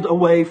sailed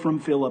away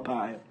from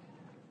Philippi.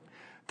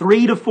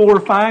 3 to 4,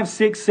 5,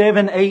 6,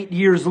 7, 8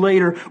 years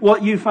later,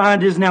 what you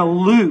find is now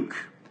Luke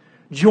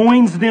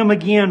joins them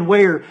again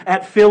where?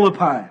 At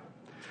Philippi.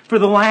 For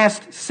the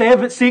last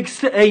 6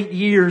 to 8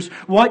 years,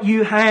 what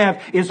you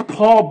have is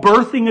Paul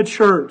birthing a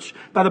church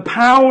by the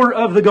power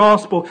of the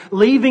gospel,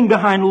 leaving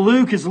behind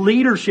Luke as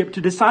leadership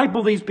to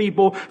disciple these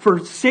people for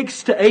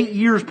 6 to 8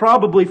 years,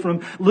 probably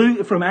from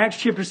Acts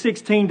chapter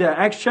 16 to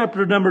Acts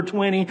chapter number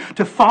 20,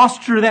 to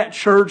foster that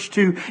church,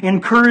 to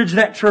encourage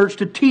that church,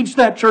 to teach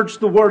that church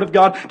the Word of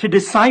God, to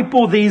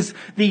disciple these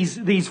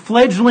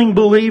fledgling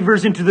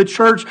believers into the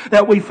church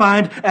that we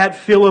find at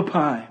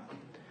Philippi.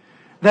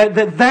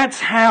 That's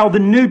how the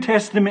New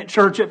Testament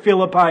church at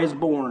Philippi is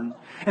born.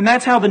 And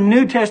that's how the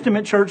New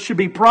Testament church should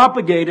be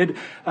propagated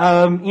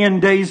in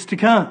days to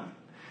come.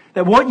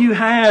 That what you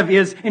have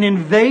is an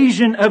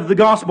invasion of the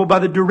gospel by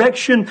the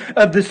direction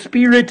of the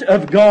Spirit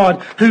of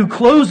God, who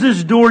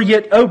closes door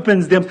yet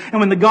opens them. And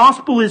when the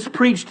gospel is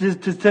preached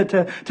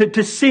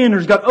to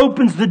sinners, God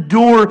opens the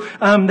door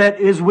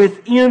that is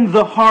within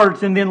the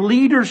heart. And then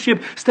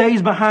leadership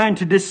stays behind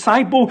to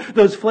disciple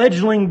those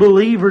fledgling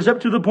believers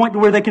up to the point to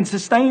where they can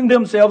sustain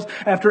themselves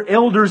after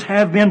elders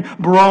have been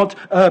brought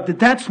up.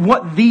 That's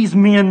what these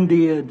men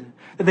did.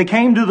 That they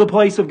came to the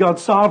place of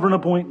God's sovereign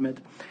appointment.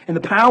 And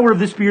the power of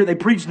the Spirit, they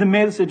preached the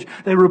message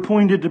they were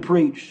appointed to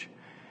preach.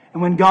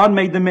 And when God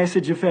made the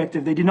message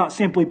effective, they did not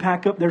simply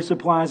pack up their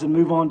supplies and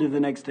move on to the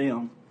next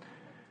town.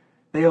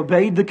 They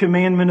obeyed the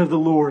commandment of the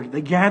Lord.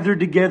 They gathered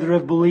together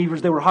of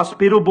believers. They were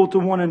hospitable to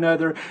one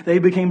another. They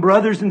became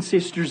brothers and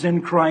sisters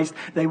in Christ.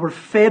 They were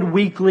fed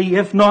weekly,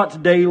 if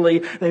not daily.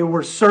 They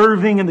were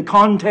serving in the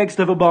context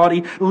of a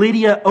body.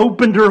 Lydia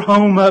opened her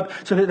home up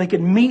so that they could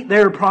meet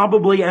there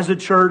probably as a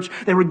church.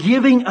 They were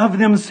giving of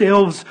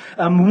themselves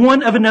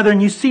one of another.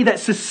 And you see that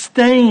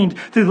sustained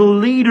through the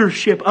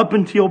leadership up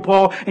until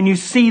Paul. And you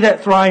see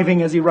that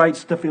thriving as he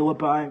writes to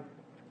Philippi.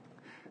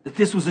 That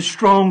this was a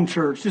strong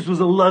church. This was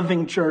a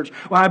loving church.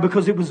 Why?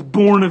 Because it was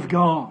born of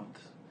God.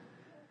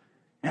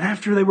 And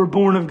after they were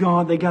born of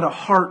God, they got a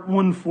heart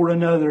one for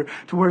another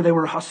to where they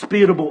were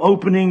hospitable,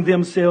 opening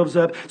themselves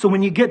up. So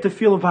when you get to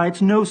Philippi,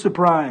 it's no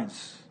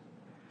surprise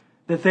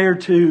that there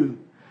too,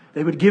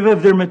 they would give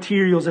of their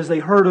materials as they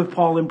heard of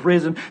Paul in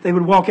prison. They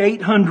would walk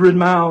 800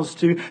 miles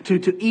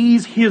to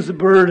ease his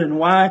burden.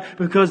 Why?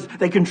 Because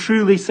they can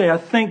truly say, I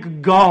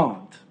thank God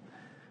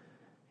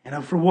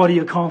for what He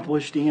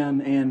accomplished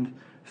in and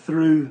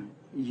through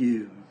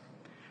you.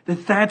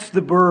 That's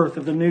the birth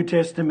of the New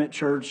Testament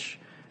church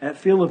at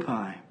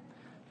Philippi.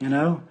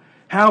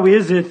 How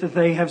is it that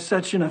they have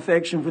such an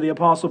affection for the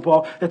Apostle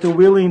Paul that they're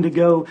willing to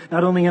go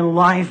not only in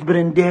life but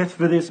in death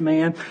for this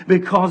man?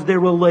 Because their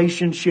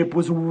relationship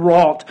was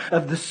wrought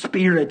of the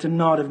Spirit and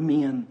not of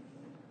men.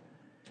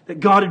 That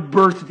God had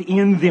birthed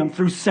in them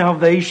through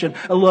salvation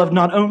a love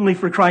not only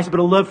for Christ but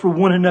a love for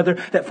one another.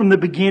 That from the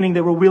beginning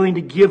they were willing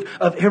to give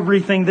of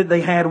everything that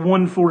they had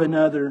one for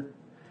another.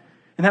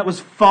 And that was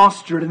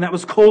fostered and that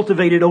was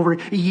cultivated over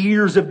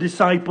years of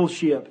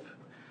discipleship.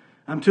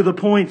 To the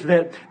point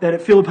that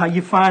at Philippi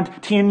you find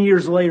 10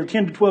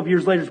 to 12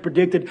 years later, it's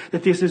predicted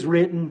that this is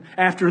written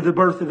after the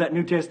birth of that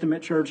New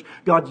Testament church.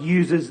 God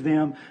uses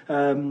them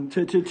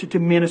to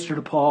minister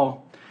to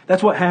Paul.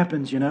 That's what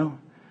happens,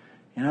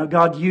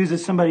 God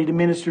uses somebody to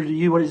minister to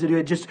you. What does it do?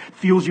 It just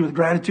fills you with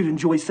gratitude and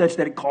joy such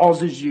that it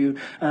causes you,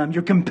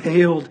 you're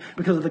compelled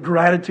because of the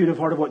gratitude of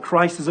heart of what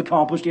Christ has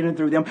accomplished in and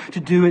through them to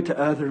do it to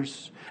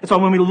others. That's why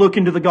when we look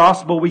into the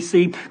gospel, we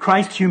see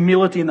Christ's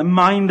humility and the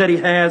mind that He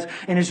has,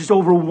 and is just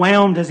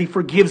overwhelmed as He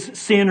forgives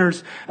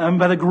sinners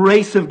by the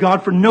grace of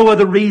God for no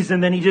other reason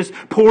than He just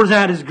pours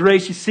out His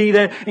grace. You see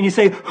that and you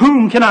say,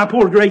 whom can I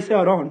pour grace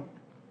out on?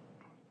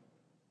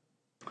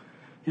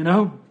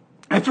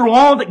 After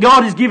all that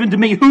God has given to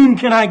me, whom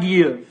can I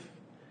give?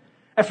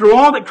 After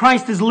all that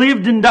Christ has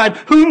lived and died,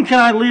 whom can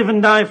I live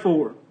and die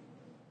for?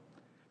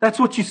 That's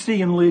what you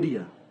see in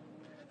Lydia.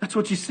 That's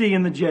what you see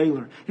in the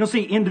jailer. You don't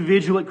see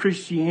individual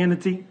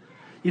Christianity.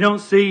 You don't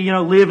see,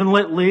 live and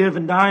let live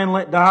and die and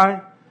let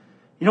die.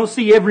 You don't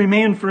see every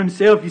man for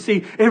himself. You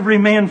see every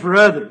man for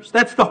others.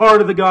 That's the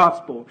heart of the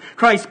gospel.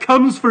 Christ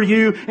comes for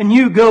you and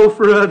you go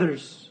for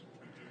others.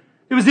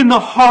 It was in the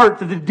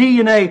heart of the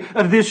DNA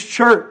of this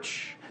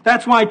church.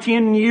 That's why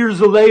 10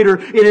 years later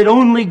it had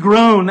only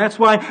grown. That's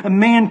why a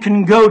man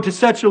can go to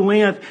such a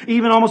length,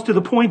 even almost to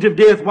the point of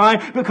death. Why?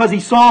 Because he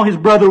saw his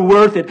brother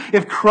worth it.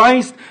 If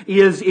Christ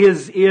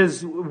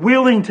is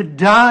willing to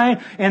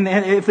die, and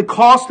if the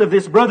cost of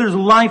this brother's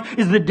life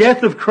is the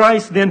death of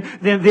Christ,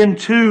 then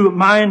too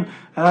mine.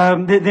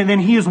 Then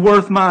he is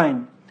worth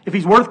mine. If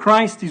he's worth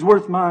Christ, he's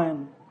worth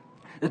mine.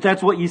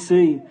 That's what you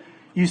see.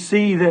 You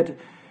see that,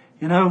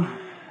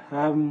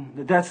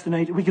 that's the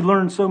nature. We could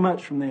learn so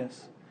much from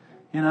this.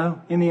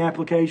 In the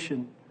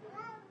application.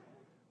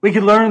 We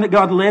could learn that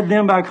God led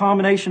them by a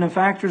combination of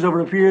factors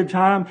over a period of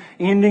time,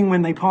 ending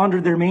when they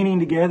pondered their meaning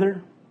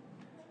together.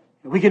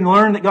 We can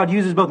learn that God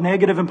uses both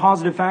negative and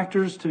positive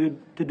factors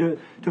to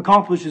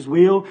accomplish His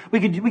will. We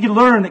could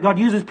learn that God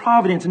uses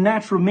providence and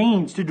natural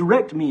means to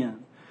direct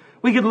men.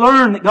 We could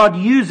learn that God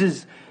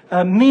uses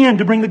men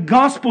to bring the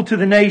gospel to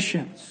the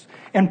nations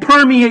and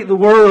permeate the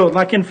world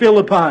like in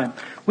Philippi.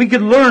 We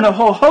could learn a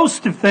whole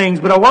host of things,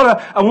 but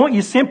I want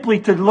you simply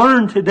to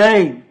learn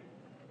today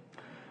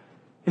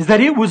is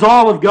that it was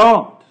all of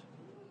God.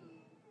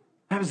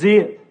 That was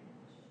it.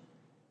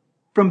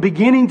 From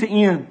beginning to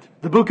end,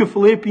 the book of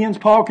Philippians,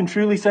 Paul can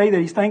truly say that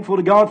he's thankful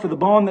to God for the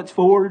bond that's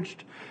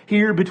forged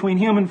here between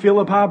him and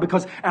Philippi,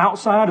 because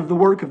outside of the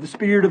work of the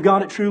Spirit of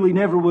God, it truly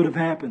never would have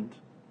happened.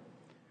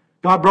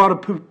 God brought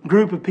a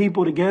group of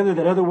people together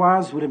that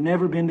otherwise would have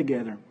never been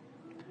together.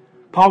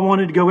 Paul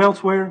wanted to go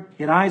elsewhere.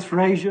 He had eyes for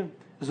Asia.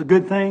 It was a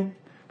good thing,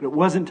 but it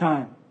wasn't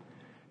time.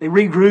 They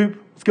regroup.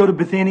 Let's go to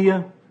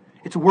Bithynia.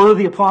 It's a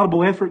worthy,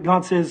 applaudable effort.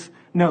 God says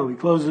no. He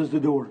closes the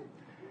door.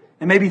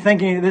 They may be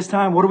thinking at this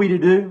time, what are we to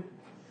do?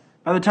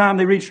 By the time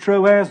they reach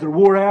Troas, they're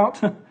wore out.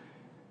 Why?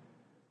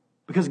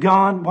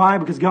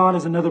 Because God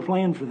has another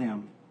plan for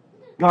them.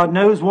 God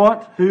knows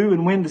what, who,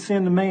 and when to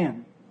send a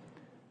man.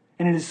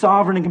 And in His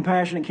sovereign and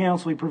compassionate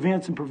counsel, He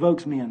prevents and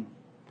provokes men.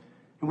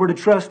 And we're to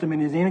trust Him in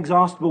His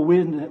inexhaustible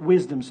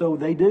wisdom, so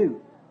they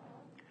do.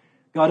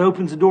 God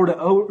opens the door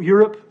to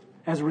Europe.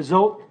 As a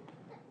result,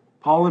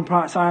 Paul and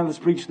Silas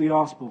preach the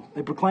gospel.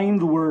 They proclaim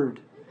the word,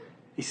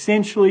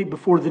 essentially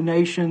before the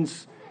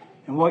nations.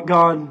 And what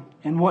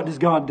does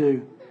God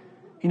do?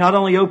 He not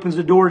only opens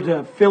the door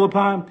to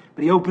Philippi,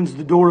 but He opens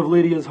the door of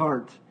Lydia's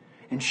heart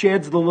and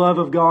sheds the love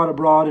of God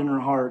abroad in her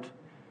heart.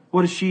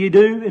 What does she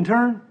do in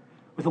turn?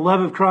 With the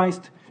love of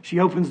Christ, she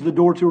opens the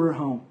door to her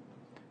home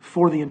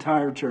for the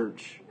entire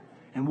church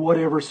and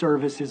whatever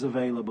service is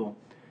available.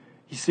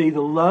 You see,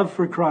 the love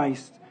for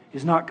Christ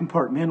is not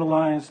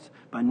compartmentalized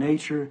by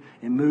nature.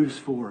 It moves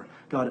forward.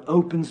 God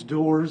opens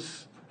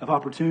doors of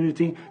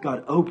opportunity.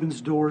 God opens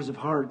doors of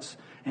hearts.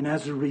 And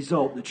as a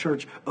result, the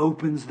church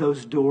opens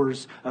those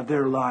doors of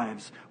their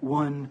lives,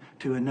 one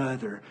to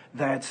another.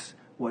 That's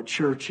what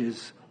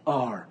churches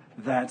are.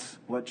 That's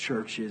what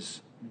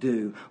churches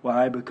do.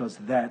 Why? Because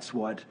that's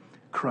what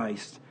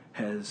Christ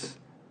has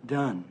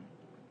done.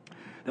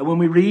 That when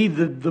we read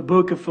the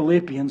book of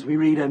Philippians, we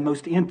read a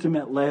most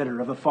intimate letter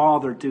of a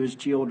father to his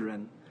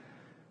children,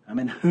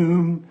 in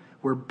whom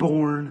were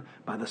born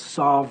by the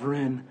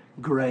sovereign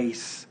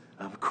grace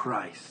of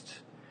Christ.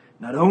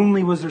 Not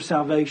only was their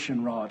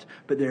salvation wrought,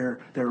 but their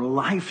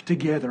life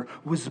together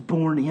was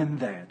born in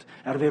that,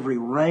 out of every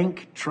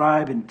rank,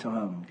 tribe, and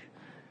tongue.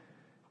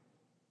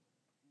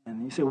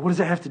 And you say, what does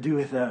that have to do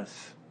with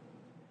us?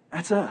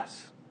 That's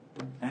us.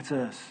 That's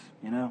us,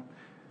 You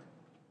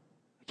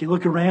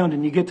look around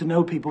and you get to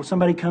know people.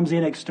 Somebody comes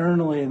in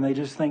externally and they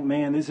just think,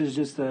 man, this is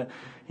just a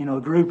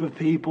group of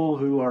people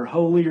who are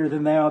holier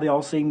than thou. They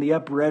all seem the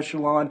upper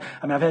echelon.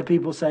 I've had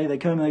people say, they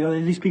come and they go,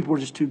 these people are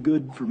just too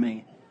good for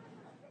me.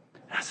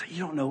 And I say, you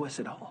don't know us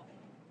at all.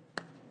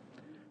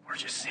 We're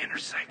just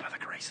sinners saved by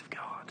the grace of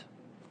God.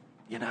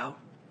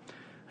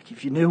 Like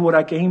if you knew what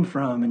I came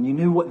from and you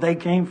knew what they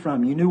came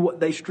from, you knew what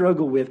they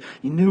struggled with,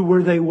 you knew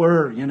where they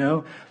were,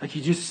 Like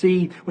you just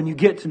see when you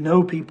get to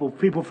know people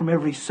from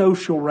every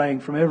social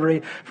rank, from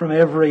every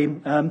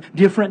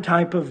different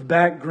type of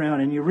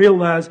background, and you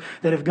realize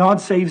that if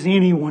God saves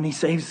anyone, He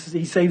saves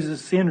the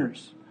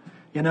sinners.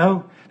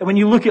 That when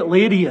you look at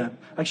Lydia,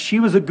 like she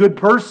was a good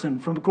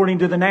person according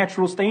to the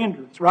natural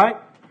standards, right?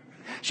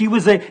 She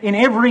was in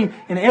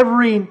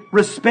every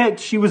respect,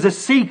 she was a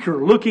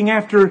seeker, looking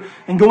after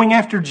and going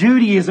after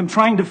Judaism,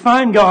 trying to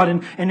find God.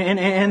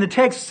 And the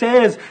text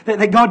says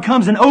that God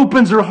comes and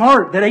opens her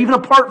heart, that even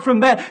apart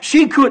from that,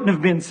 she couldn't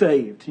have been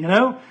saved,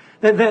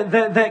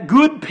 That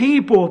good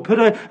people put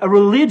a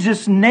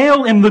religious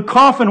nail in the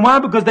coffin. Why?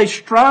 Because they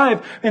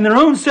strive in their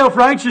own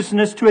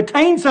self-righteousness to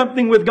attain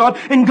something with God,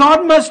 and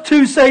God must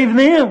too save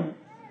them.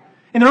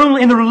 In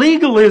their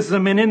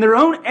legalism and in their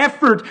own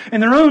effort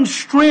and their own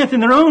strength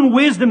and their own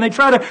wisdom, they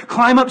try to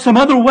climb up some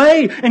other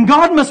way, and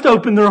God must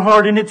open their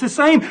heart. And it's the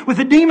same with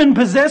the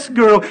demon-possessed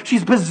girl.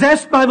 She's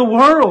possessed by the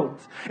world,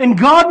 and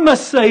God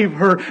must save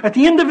her. At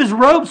the end of his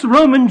ropes, the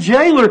Roman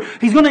jailer,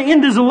 he's going to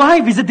end his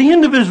life. He's at the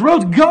end of his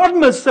ropes. God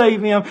must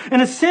save him. And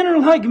a sinner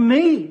like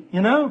me,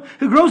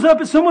 who grows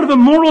up as somewhat of a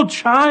moral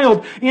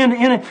child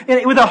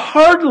with a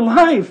hard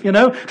life,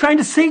 trying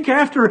to seek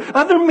after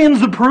other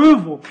men's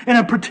approval,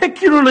 and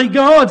particularly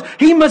God's,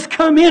 He must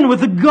come in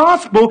with the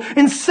gospel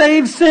and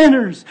save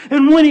sinners.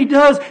 And when He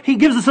does, He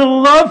gives us a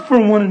love for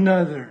one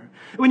another.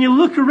 When you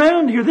look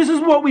around here, this is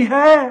what we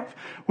have.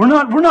 We're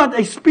not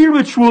a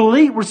spiritual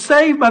elite. We're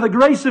saved by the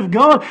grace of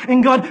God,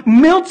 and God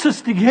melts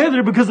us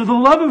together because of the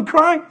love of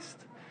Christ.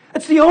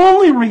 That's the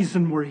only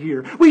reason we're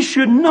here. We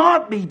should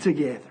not be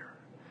together.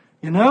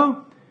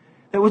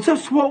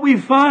 That's what we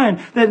find.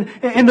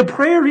 And the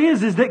prayer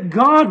is that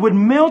God would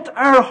melt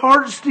our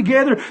hearts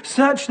together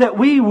such that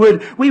we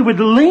would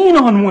lean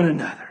on one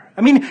another.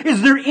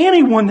 Is there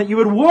anyone that you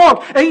would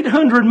walk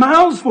 800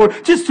 miles for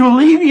just to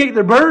alleviate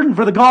their burden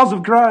for the cause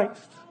of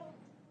Christ?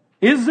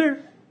 Is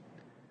there?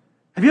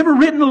 Have you ever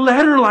written a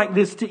letter like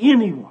this to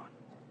anyone?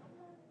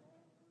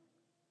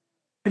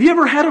 Have you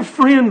ever had a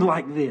friend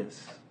like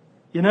this?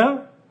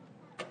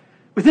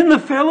 Within the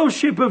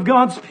fellowship of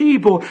God's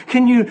people,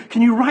 can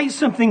you write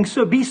something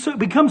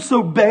become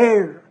so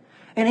bare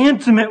and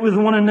intimate with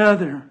one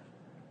another?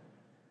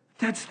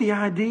 That's the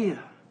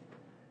idea.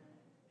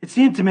 It's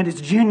intimate,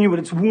 it's genuine,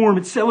 it's warm,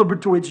 it's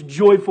celebratory, it's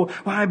joyful.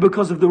 Why?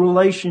 Because of the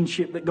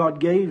relationship that God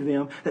gave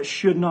them that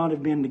should not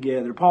have been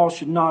together. Paul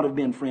should not have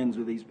been friends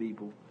with these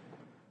people.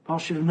 Paul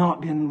should have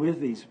not been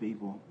with these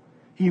people.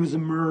 He was a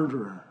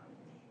murderer.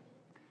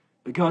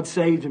 But God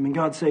saved him, and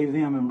God saved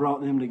them and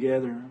brought them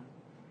together.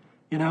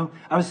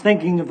 I was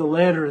thinking of the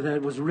letter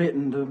that was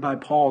written by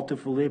Paul to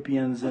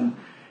Philippians, and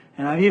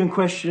I've even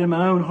questioned in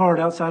my own heart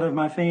outside of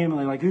my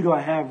family, like who do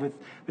I have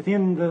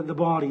within the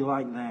body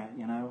like that,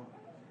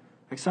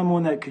 Like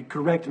someone that could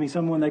correct me,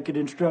 someone that could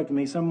instruct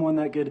me, someone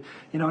that could,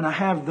 and I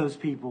have those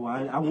people.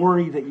 I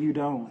worry that you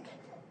don't,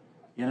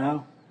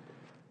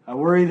 I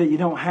worry that you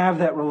don't have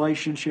that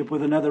relationship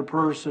with another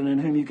person in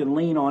whom you can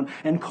lean on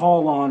and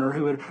call on, or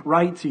who would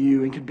write to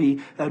you and could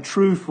be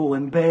truthful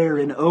and bare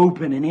and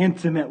open and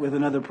intimate with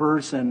another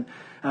person.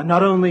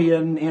 Not only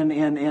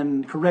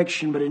in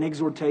correction, but in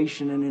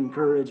exhortation and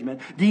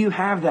encouragement. Do you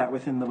have that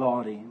within the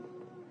body?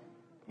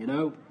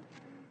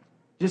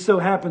 Just so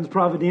happens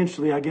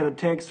providentially I get a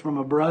text from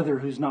a brother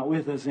who's not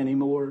with us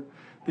anymore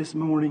this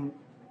morning.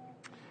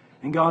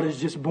 And God has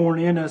just born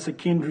in us a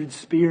kindred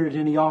spirit,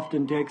 and He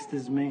often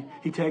texts me.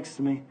 He texts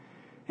me.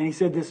 And he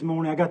said this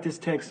morning, I got this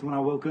text when I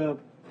woke up.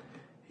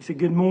 He said,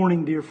 "Good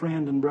morning, dear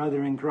friend and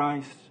brother in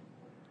Christ.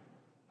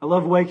 I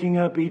love waking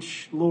up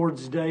each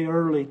Lord's Day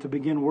early to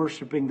begin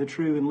worshiping the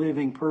true and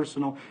living,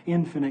 personal,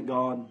 infinite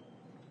God.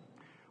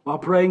 While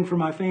praying for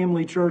my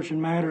family, church,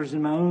 and matters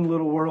in my own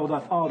little world, I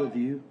thought of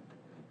you.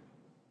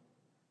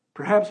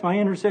 Perhaps my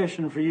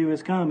intercession for you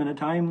has come in a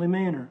timely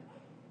manner.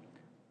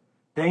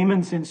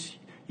 Damon, since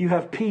you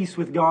have peace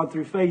with God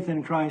through faith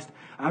in Christ,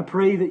 I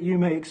pray that you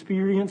may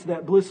experience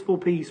that blissful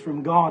peace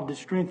from God to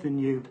strengthen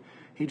you.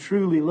 He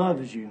truly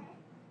loves you."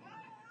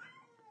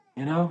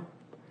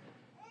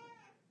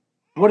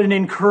 What an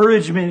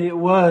encouragement it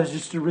was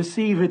just to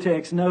receive a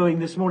text knowing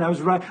this morning.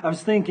 I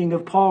was thinking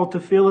of Paul to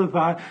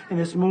Philippi, and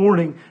this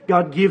morning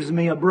God gives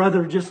me a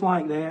brother just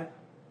like that.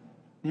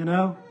 You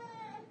know?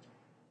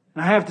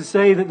 And I have to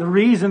say that the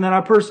reason that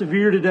I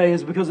persevere today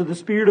is because of the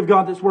Spirit of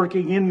God that's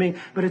working in me,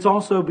 but it's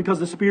also because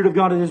the Spirit of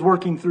God is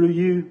working through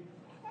you.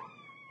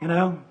 You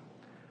know?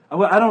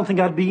 I don't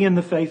think I'd be in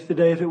the faith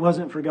today if it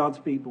wasn't for God's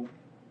people.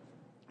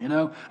 You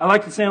know, I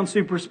like to sound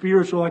super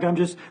spiritual, like I'm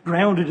just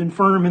grounded and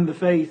firm in the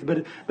faith.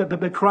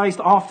 But Christ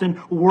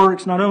often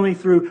works not only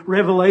through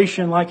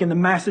revelation, like in the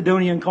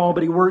Macedonian call,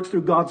 but He works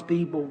through God's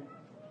people.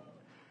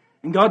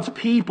 And God's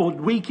people,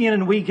 week in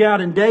and week out,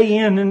 and day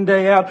in and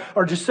day out,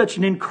 are just such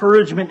an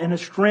encouragement and a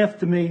strength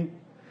to me.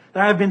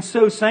 That I've been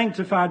so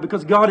sanctified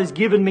because God has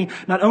given me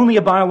not only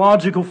a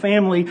biological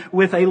family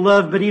with a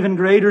love, but even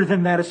greater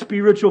than that, a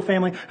spiritual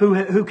family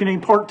who can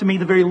impart to me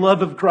the very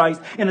love of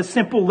Christ in a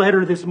simple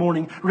letter this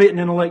morning written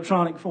in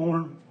electronic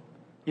form.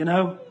 You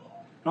know?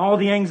 And all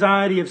the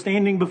anxiety of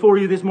standing before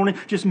you this morning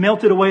just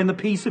melted away in the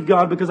peace of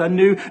God because I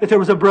knew that there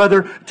was a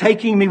brother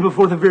taking me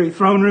before the very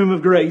throne room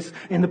of grace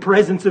in the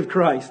presence of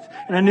Christ.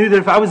 And I knew that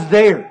if I was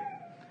there,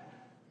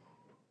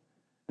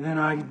 then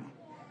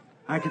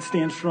I could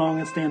stand strong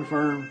and stand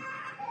firm.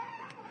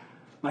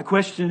 My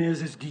question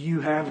is do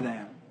you have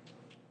that?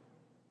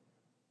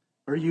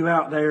 Or are you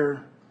out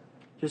there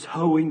just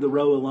hoeing the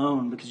row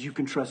alone because you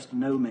can trust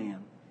no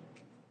man?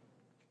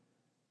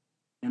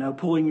 You know,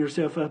 pulling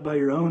yourself up by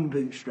your own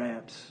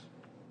bootstraps.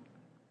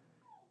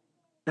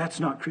 That's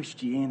not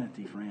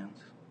Christianity, friends.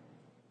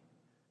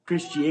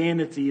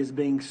 Christianity is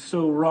being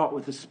so wrought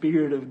with the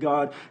Spirit of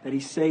God that He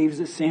saves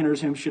the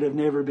sinners whom should have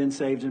never been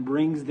saved and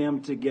brings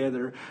them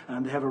together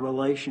to have a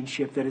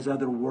relationship that is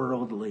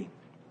otherworldly.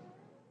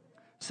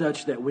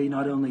 Such that we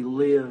not only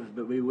live,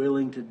 but be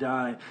willing to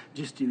die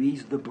just to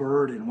ease the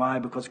burden. Why?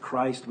 Because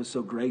Christ was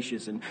so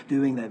gracious in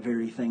doing that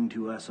very thing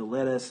to us. So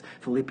let us,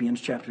 Philippians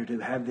chapter 2,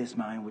 have this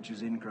mind which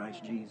is in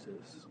Christ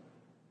Jesus.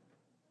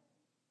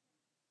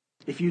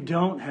 If you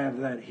don't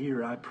have that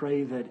here, I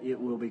pray that it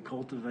will be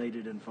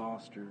cultivated and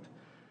fostered,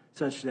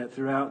 such that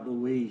throughout the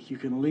week you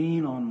can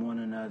lean on one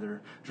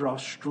another, draw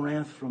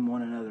strength from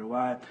one another.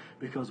 Why?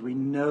 Because we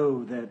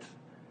know that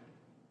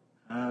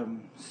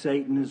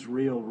Satan is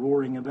real,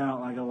 roaring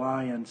about like a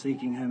lion,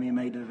 seeking whom he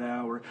may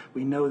devour.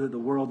 We know that the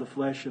world, the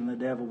flesh, and the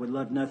devil would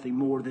love nothing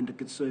more than to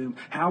consume.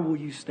 How will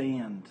you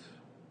stand?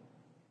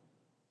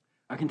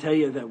 I can tell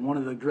you that one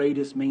of the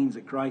greatest means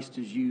that Christ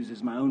has used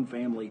is my own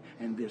family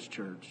and this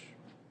church.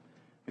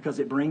 Because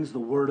it brings the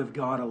Word of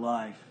God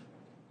alive.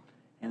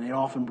 And it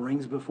often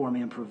brings before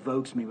me and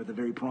provokes me with the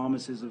very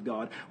promises of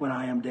God. When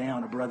I am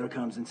down, a brother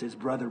comes and says,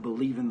 "Brother,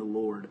 believe in the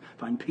Lord.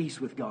 Find peace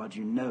with God.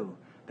 You know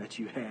that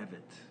you have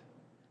it."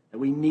 That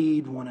we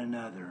need one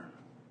another.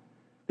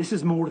 This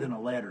is more than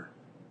a letter.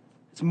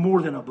 It's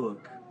more than a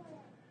book.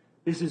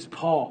 This is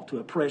Paul to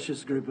a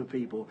precious group of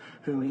people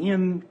who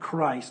in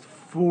Christ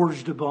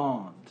forged a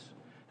bond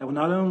that will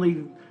not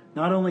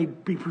only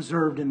be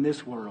preserved in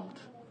this world,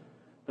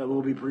 but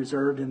will be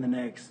preserved in the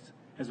next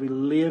as we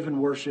live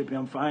and worship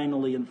Him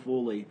finally and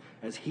fully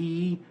as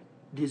He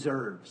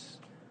deserves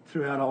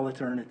throughout all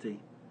eternity.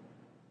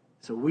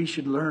 So we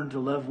should learn to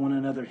love one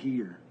another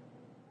here,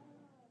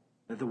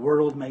 that the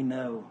world may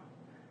know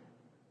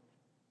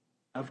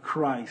of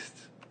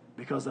Christ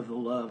because of the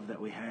love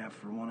that we have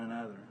for one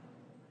another.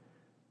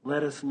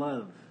 Let us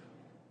love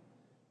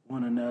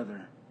one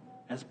another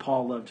as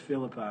Paul loved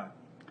Philippi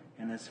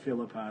and as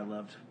Philippi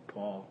loved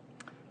Paul.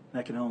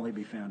 That can only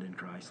be found in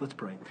Christ. Let's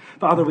pray.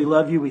 Father, we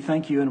love you, we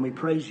thank you, and we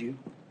praise you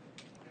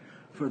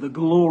for the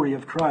glory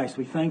of Christ.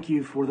 We thank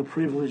you for the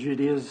privilege it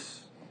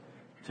is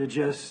to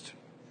just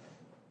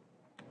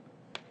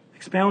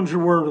expound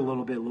your word a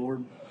little bit,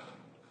 Lord.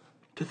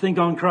 To think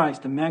on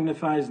Christ, to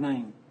magnify His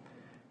name,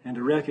 and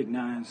to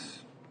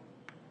recognize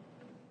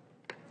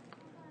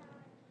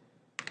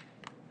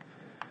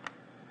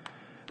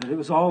that it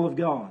was all of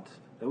God,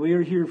 that we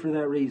are here for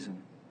that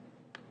reason.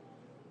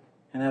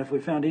 And that if we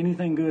found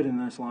anything good in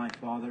this life,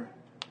 Father,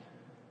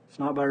 it's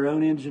not by our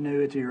own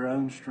ingenuity or our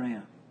own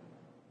strength.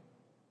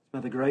 It's by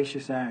the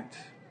gracious act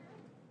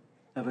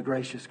of a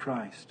gracious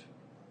Christ.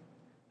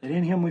 That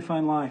in Him we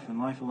find life and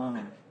life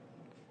alone.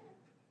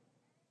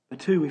 But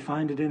too, we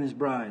find it in His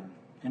bride,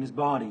 in His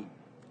body,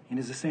 in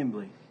His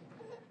assembly.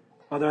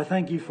 Father, I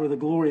thank you for the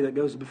glory that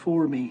goes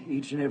before me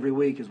each and every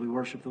week as we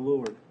worship the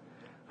Lord.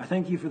 I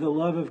thank you for the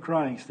love of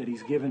Christ that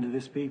He's given to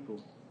this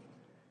people.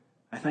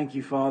 I thank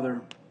you,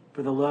 Father,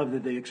 for the love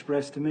that they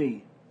express to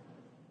me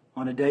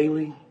on a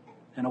daily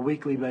and a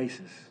weekly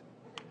basis.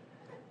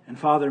 And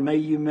Father, may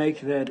you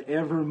make that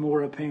ever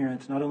more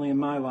apparent, not only in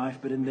my life,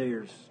 but in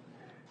theirs.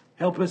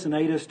 Help us and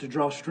aid us to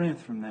draw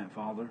strength from that,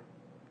 Father,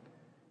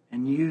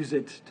 and use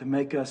it to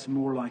make us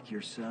more like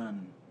your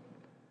Son.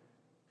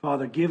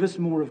 Father, give us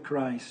more of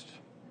Christ,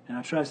 and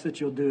I trust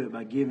that you'll do it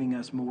by giving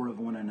us more of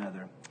one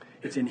another.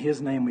 It's in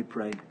His name we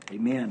pray.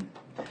 Amen.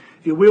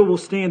 If you will, we'll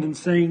stand and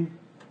sing.